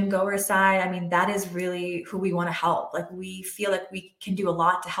everyday gym goer side, I mean, that is really who we want to help. Like we feel like we can do a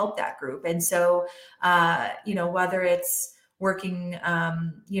lot to help that group. And so, you know, whether it's working,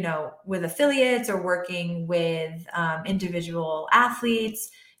 you know, with affiliates or working with individual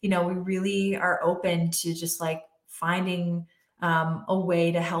athletes, you know, we really are open to just like finding a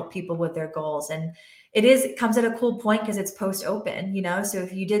way to help people with their goals. And it comes at a cool point because it's post open, you know? So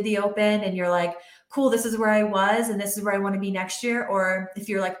if you did the open and you're like, cool, this is where I was and this is where I want to be next year. Or if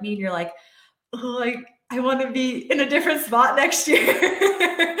you're like me and you're like, oh, like I want to be in a different spot next year.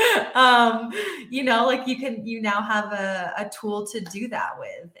 You know, like you now have a tool to do that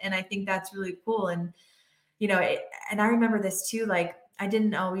with. And I think that's really cool. And, you know, and I remember this too, like I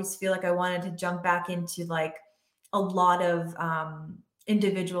didn't always feel like I wanted to jump back into like a lot of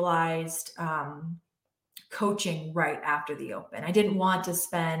individualized coaching right after the open. I didn't want to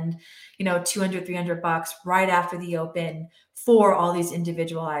spend, you know, 200, $300 right after the open for all these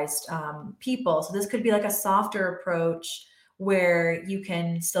individualized people. So this could be like a softer approach where you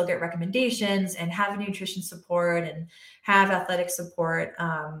can still get recommendations and have nutrition support and have athletic support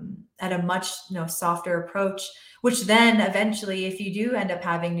at a much, you know, softer approach, which then eventually, if you do end up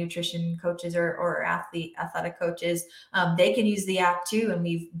having nutrition coaches or athletic coaches, they can use the app too. And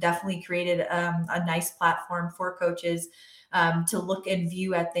we've definitely created a nice platform for coaches to look and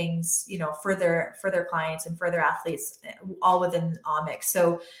view at things, you know, for their clients and for their athletes, all within Ommyx.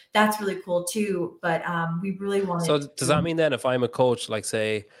 So that's really cool too. But we really want. So does that mean then if I'm a coach, like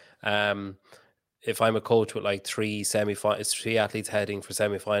say, if I'm a coach with like three athletes heading for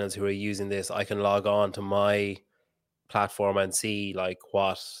semifinals who are using this, I can log on to my platform and see like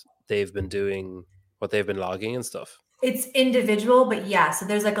what they've been doing, what they've been logging and stuff? It's individual, but yeah. So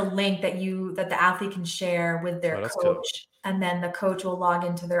there's like a link that the athlete can share with their coach, cool. And then the coach will log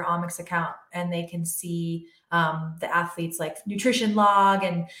into their Ommyx account and they can see the athlete's like nutrition log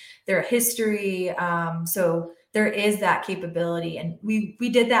and their history. So there is that capability, and we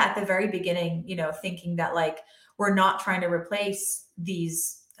did that at the very beginning, you know, thinking that like we're not trying to replace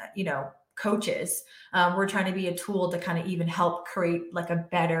these, you know, coaches. We're trying to be a tool to kind of even help create like a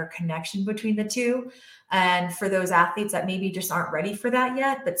better connection between the two. And for those athletes that maybe just aren't ready for that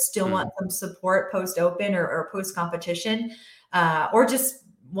yet, but still want some support post open or post competition, or just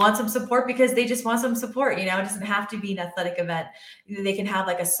want some support because they just want some support, you know, it doesn't have to be an athletic event. They can have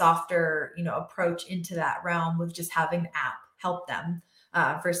like a softer, you know, approach into that realm with just having the app help them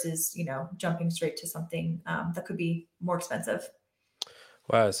versus, you know, jumping straight to something that could be more expensive.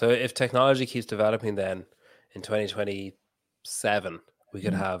 Wow. So if technology keeps developing, then in 2027, we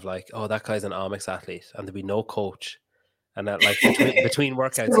could have like, oh, that guy's an Ommyx athlete, and there'd be no coach. And that like between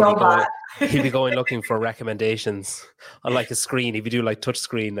workouts, he'd be going looking for recommendations on like a screen. He'd be doing like touch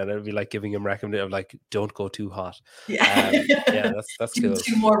screen, and it'd be like giving him recommendations like, don't go too hot. Yeah, yeah, that's do cool.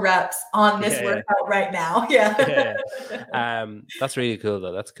 2 more reps on this workout right now. Yeah. That's really cool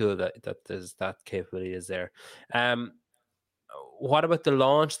though. That's cool that there's that capability is there. What about the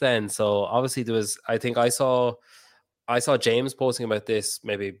launch then? So obviously there was, I think I saw James posting about this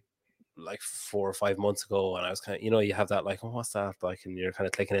maybe like 4 or 5 months ago, and I was kind of, you know, you have that like, oh, what's that like, and you're kind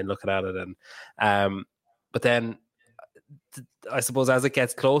of clicking in, looking at it, and but then I suppose as it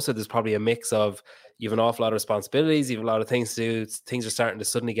gets closer, there's probably a mix of you have an awful lot of responsibilities, you have a lot of things to do, things are starting to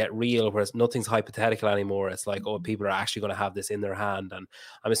suddenly get real, whereas nothing's hypothetical anymore. It's like, oh, people are actually going to have this in their hand. And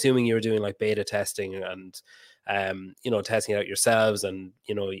I'm assuming you were doing like beta testing and testing it out yourselves and,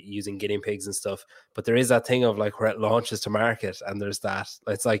 using guinea pigs and stuff. But there is that thing of like where it launches to market, and there's that,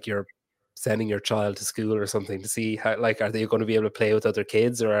 it's like you're sending your child to school or something to see how, like, are they going to be able to play with other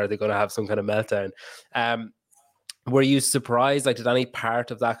kids, or are they going to have some kind of meltdown? Were you surprised? Like, did any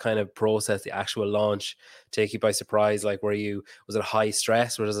part of that kind of process, the actual launch, take you by surprise? Like, was it high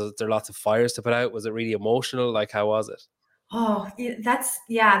stress? Was there lots of fires to put out? Was it really emotional? Like, how was it? Oh, that's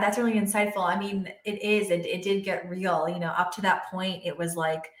really insightful. I mean, it did get real, up to that point, it was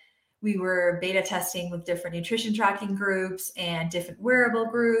like we were beta testing with different nutrition tracking groups and different wearable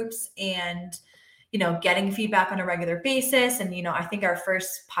groups, and, getting feedback on a regular basis. And, I think our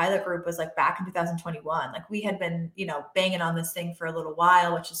first pilot group was like back in 2021. Like, we had been, banging on this thing for a little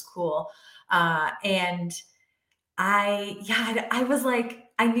while, which is cool. And I was like,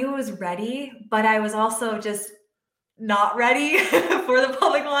 I knew it was ready, but I was also just not ready for the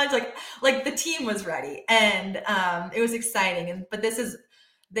public launch. Like the team was ready, and it was exciting. But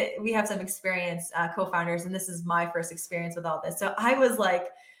we have some experience, co-founders, and this is my first experience with all this. So I was like,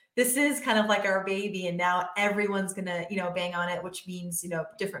 this is kind of like our baby, and now everyone's gonna, bang on it, which means,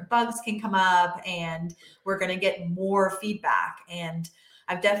 different bugs can come up, and we're gonna get more feedback. And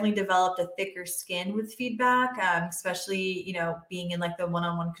I've definitely developed a thicker skin with feedback, especially, being in like the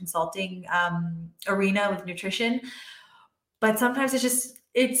one-on-one consulting arena with nutrition. But sometimes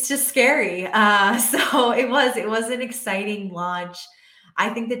it's just scary. So it was an exciting launch.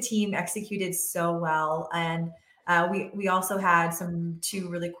 I think the team executed so well, and we also had two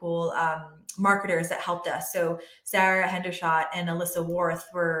really cool marketers that helped us. So Sarah Hendershot and Alyssa Worth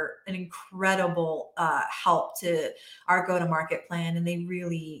were an incredible help to our go-to-market plan, and they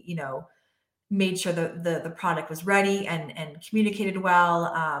really, made sure the product was ready and communicated well.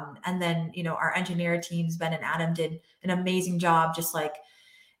 And then, our engineer teams, Ben and Adam, did an amazing job, just like,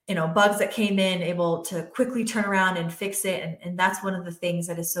 bugs that came in, able to quickly turn around and fix it. And that's one of the things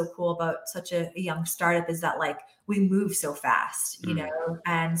that is so cool about such a young startup, is that like we move so fast,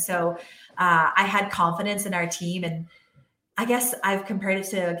 And so I had confidence in our team, and I guess I've compared it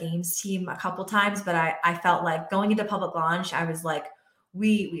to a games team a couple times, but I felt like going into public launch, I was like,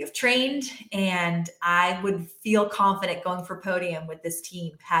 we have trained, and I would feel confident going for podium with this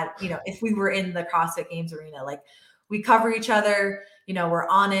team if we were in the CrossFit Games arena. Like, we cover each other, we're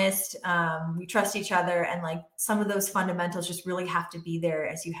honest, we trust each other. And like some of those fundamentals just really have to be there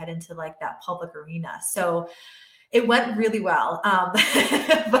as you head into like that public arena. So it went really well.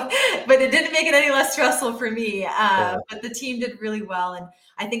 But it didn't make it any less stressful for me. But the team did really well. And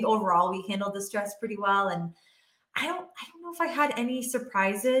I think overall we handled the stress pretty well. And I don't know if I had any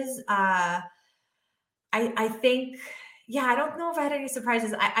surprises. I think, I don't know if I had any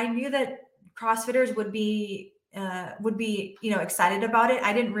surprises. I knew that CrossFitters would be, excited about it.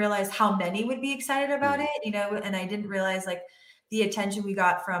 I didn't realize how many would be excited about it, and I didn't realize like the attention we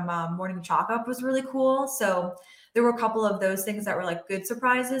got from Morning Chalk Up was really cool. So there were a couple of those things that were like good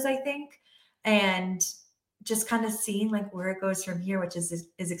surprises, I think. And just kind of seeing like where it goes from here, which is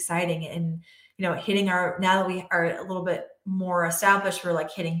exciting. And, hitting now that we are a little bit more established, we're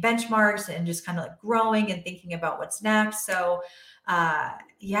like hitting benchmarks and just kind of like growing and thinking about what's next. So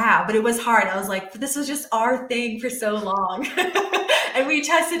but it was hard. I was like, this was just our thing for so long. And we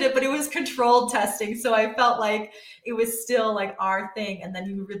tested it, but it was controlled testing. So I felt like it was still like our thing. And then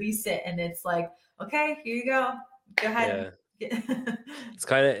you release it and it's like, okay, here you go. Go ahead. Yeah. It's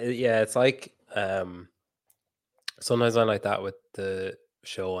kind of, it's like, sometimes I'm like that with the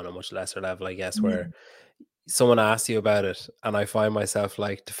show on a much lesser level, I guess, where someone asks you about it and I find myself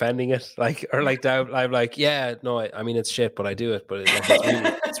like defending it, like, or like down, I'm like, I mean, it's shit, but I do it, but like,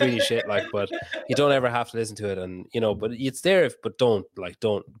 it's really shit, like, but you don't ever have to listen to it. And, but it's there but don't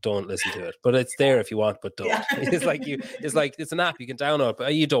listen to it, but it's there if you want, but don't. It's like, it's an app you can download,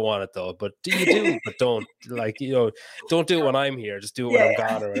 but you don't want it though, but you do, but don't, like, don't do it when I'm here, just do it when I'm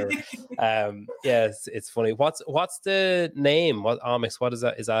gone or whatever. It's funny. What's the name? What Ommyx, what is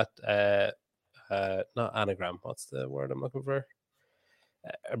that? Is that, not anagram, what's the word I'm looking for?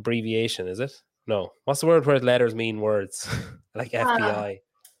 Abbreviation, is it? No, what's the word where letters mean words? Like FBI.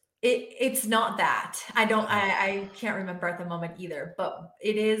 It's not that. I can't remember at the moment either, but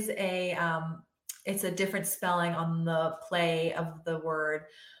it is it's a different spelling on the play of the word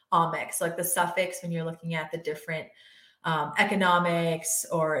omics, like the suffix when you're looking at the different economics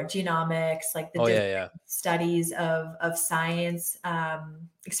or genomics, like the different studies of science,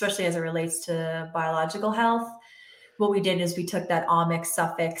 especially as it relates to biological health. What we did is we took that omics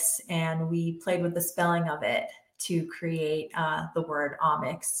suffix and we played with the spelling of it to create the word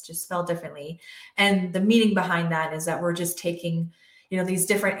omics, just spelled differently. And the meaning behind that is that we're just taking, these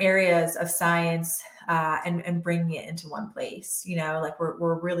different areas of science and bringing it into one place. Like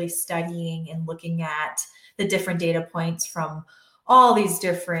we're really studying and looking at the different data points from all these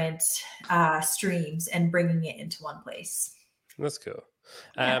different streams and bringing it into one place. That's cool.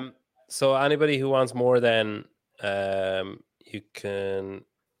 Yeah. So anybody who wants more, then you can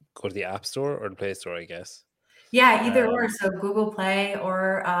go to the App Store or the Play Store, I guess. Yeah, either or. So Google Play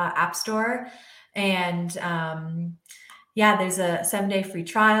or App Store. And there's a 7-day free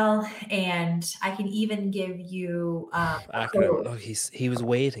trial, and I can even give you acronym. Look, he was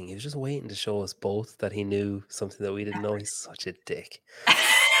waiting. He was just waiting to show us both that he knew something that we didn't know. He's such a dick.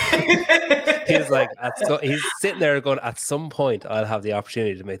 He was like, he's sitting there going, at some point I'll have the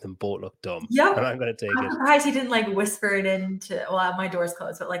opportunity to make them both look dumb. Yep. And I'm going to take it. I'm surprised he didn't like whisper it into, well, my door's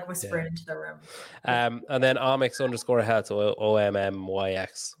closed, but like whisper it into the room. And then Ommyx_health,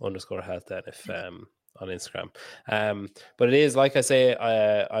 OMMYX_health, then if on Instagram. But it is, like I say,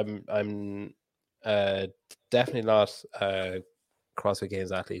 I'm definitely not a CrossFit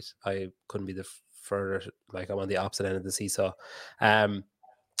Games athlete. I couldn't be the further, like I'm on the opposite end of the seesaw.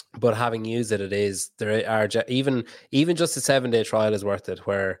 But having used it is, there are even just a 7-day trial is worth it,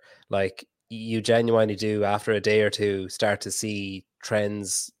 where like you genuinely do, after a day or two, start to see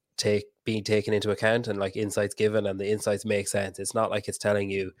trends being taken into account and like insights given, and the insights make sense. It's not like it's telling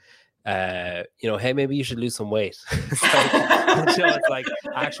you, hey, maybe you should lose some weight. It's like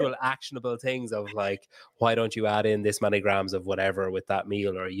actual actionable things of like, why don't you add in this many grams of whatever with that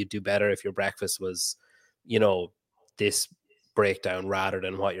meal, or you'd do better if your breakfast was, this breakdown rather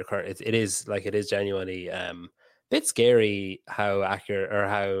than what your current. It is genuinely a bit scary how accurate or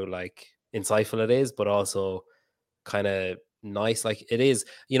how like insightful it is, but also kind of nice. Like it is,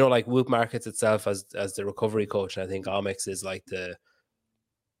 like Whoop markets itself as the recovery coach, and I think Ommyx is like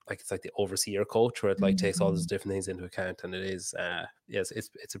it's like the overseer coach, where it like takes all those different things into account, and it is yes,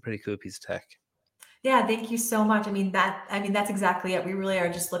 it's a pretty cool piece of tech. Yeah, thank you so much. I mean, that's exactly it. We really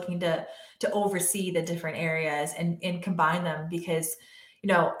are just looking to oversee the different areas and combine them, because,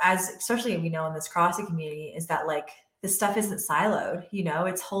 especially we know in this CrossFit community, is that like this stuff isn't siloed,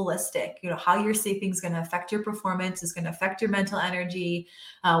 it's holistic. How you're sleeping is going to affect your performance, is going to affect your mental energy.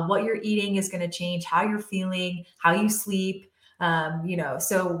 What you're eating is going to change how you're feeling, how you sleep.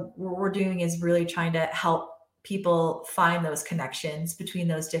 So what we're doing is really trying to help people find those connections between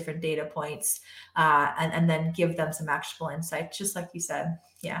those different data points, and then give them some actionable insight, just like you said.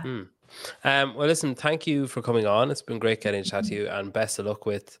 Yeah. Well, listen, thank you for coming on. It's been great getting to chat to you, and best of luck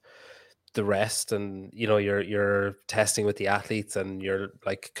with the rest, and your testing with the athletes and your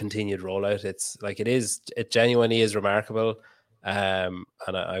like continued rollout. It's like it genuinely is remarkable, and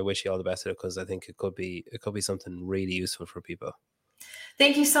I wish you all the best of it, because I think it could be something really useful for people.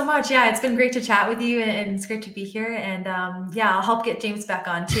 Thank you so much. Yeah, it's been great to chat with you, and it's great to be here. And I'll help get James back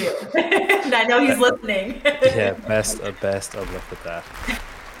on too. And I know he's listening. Yeah, best of luck with that.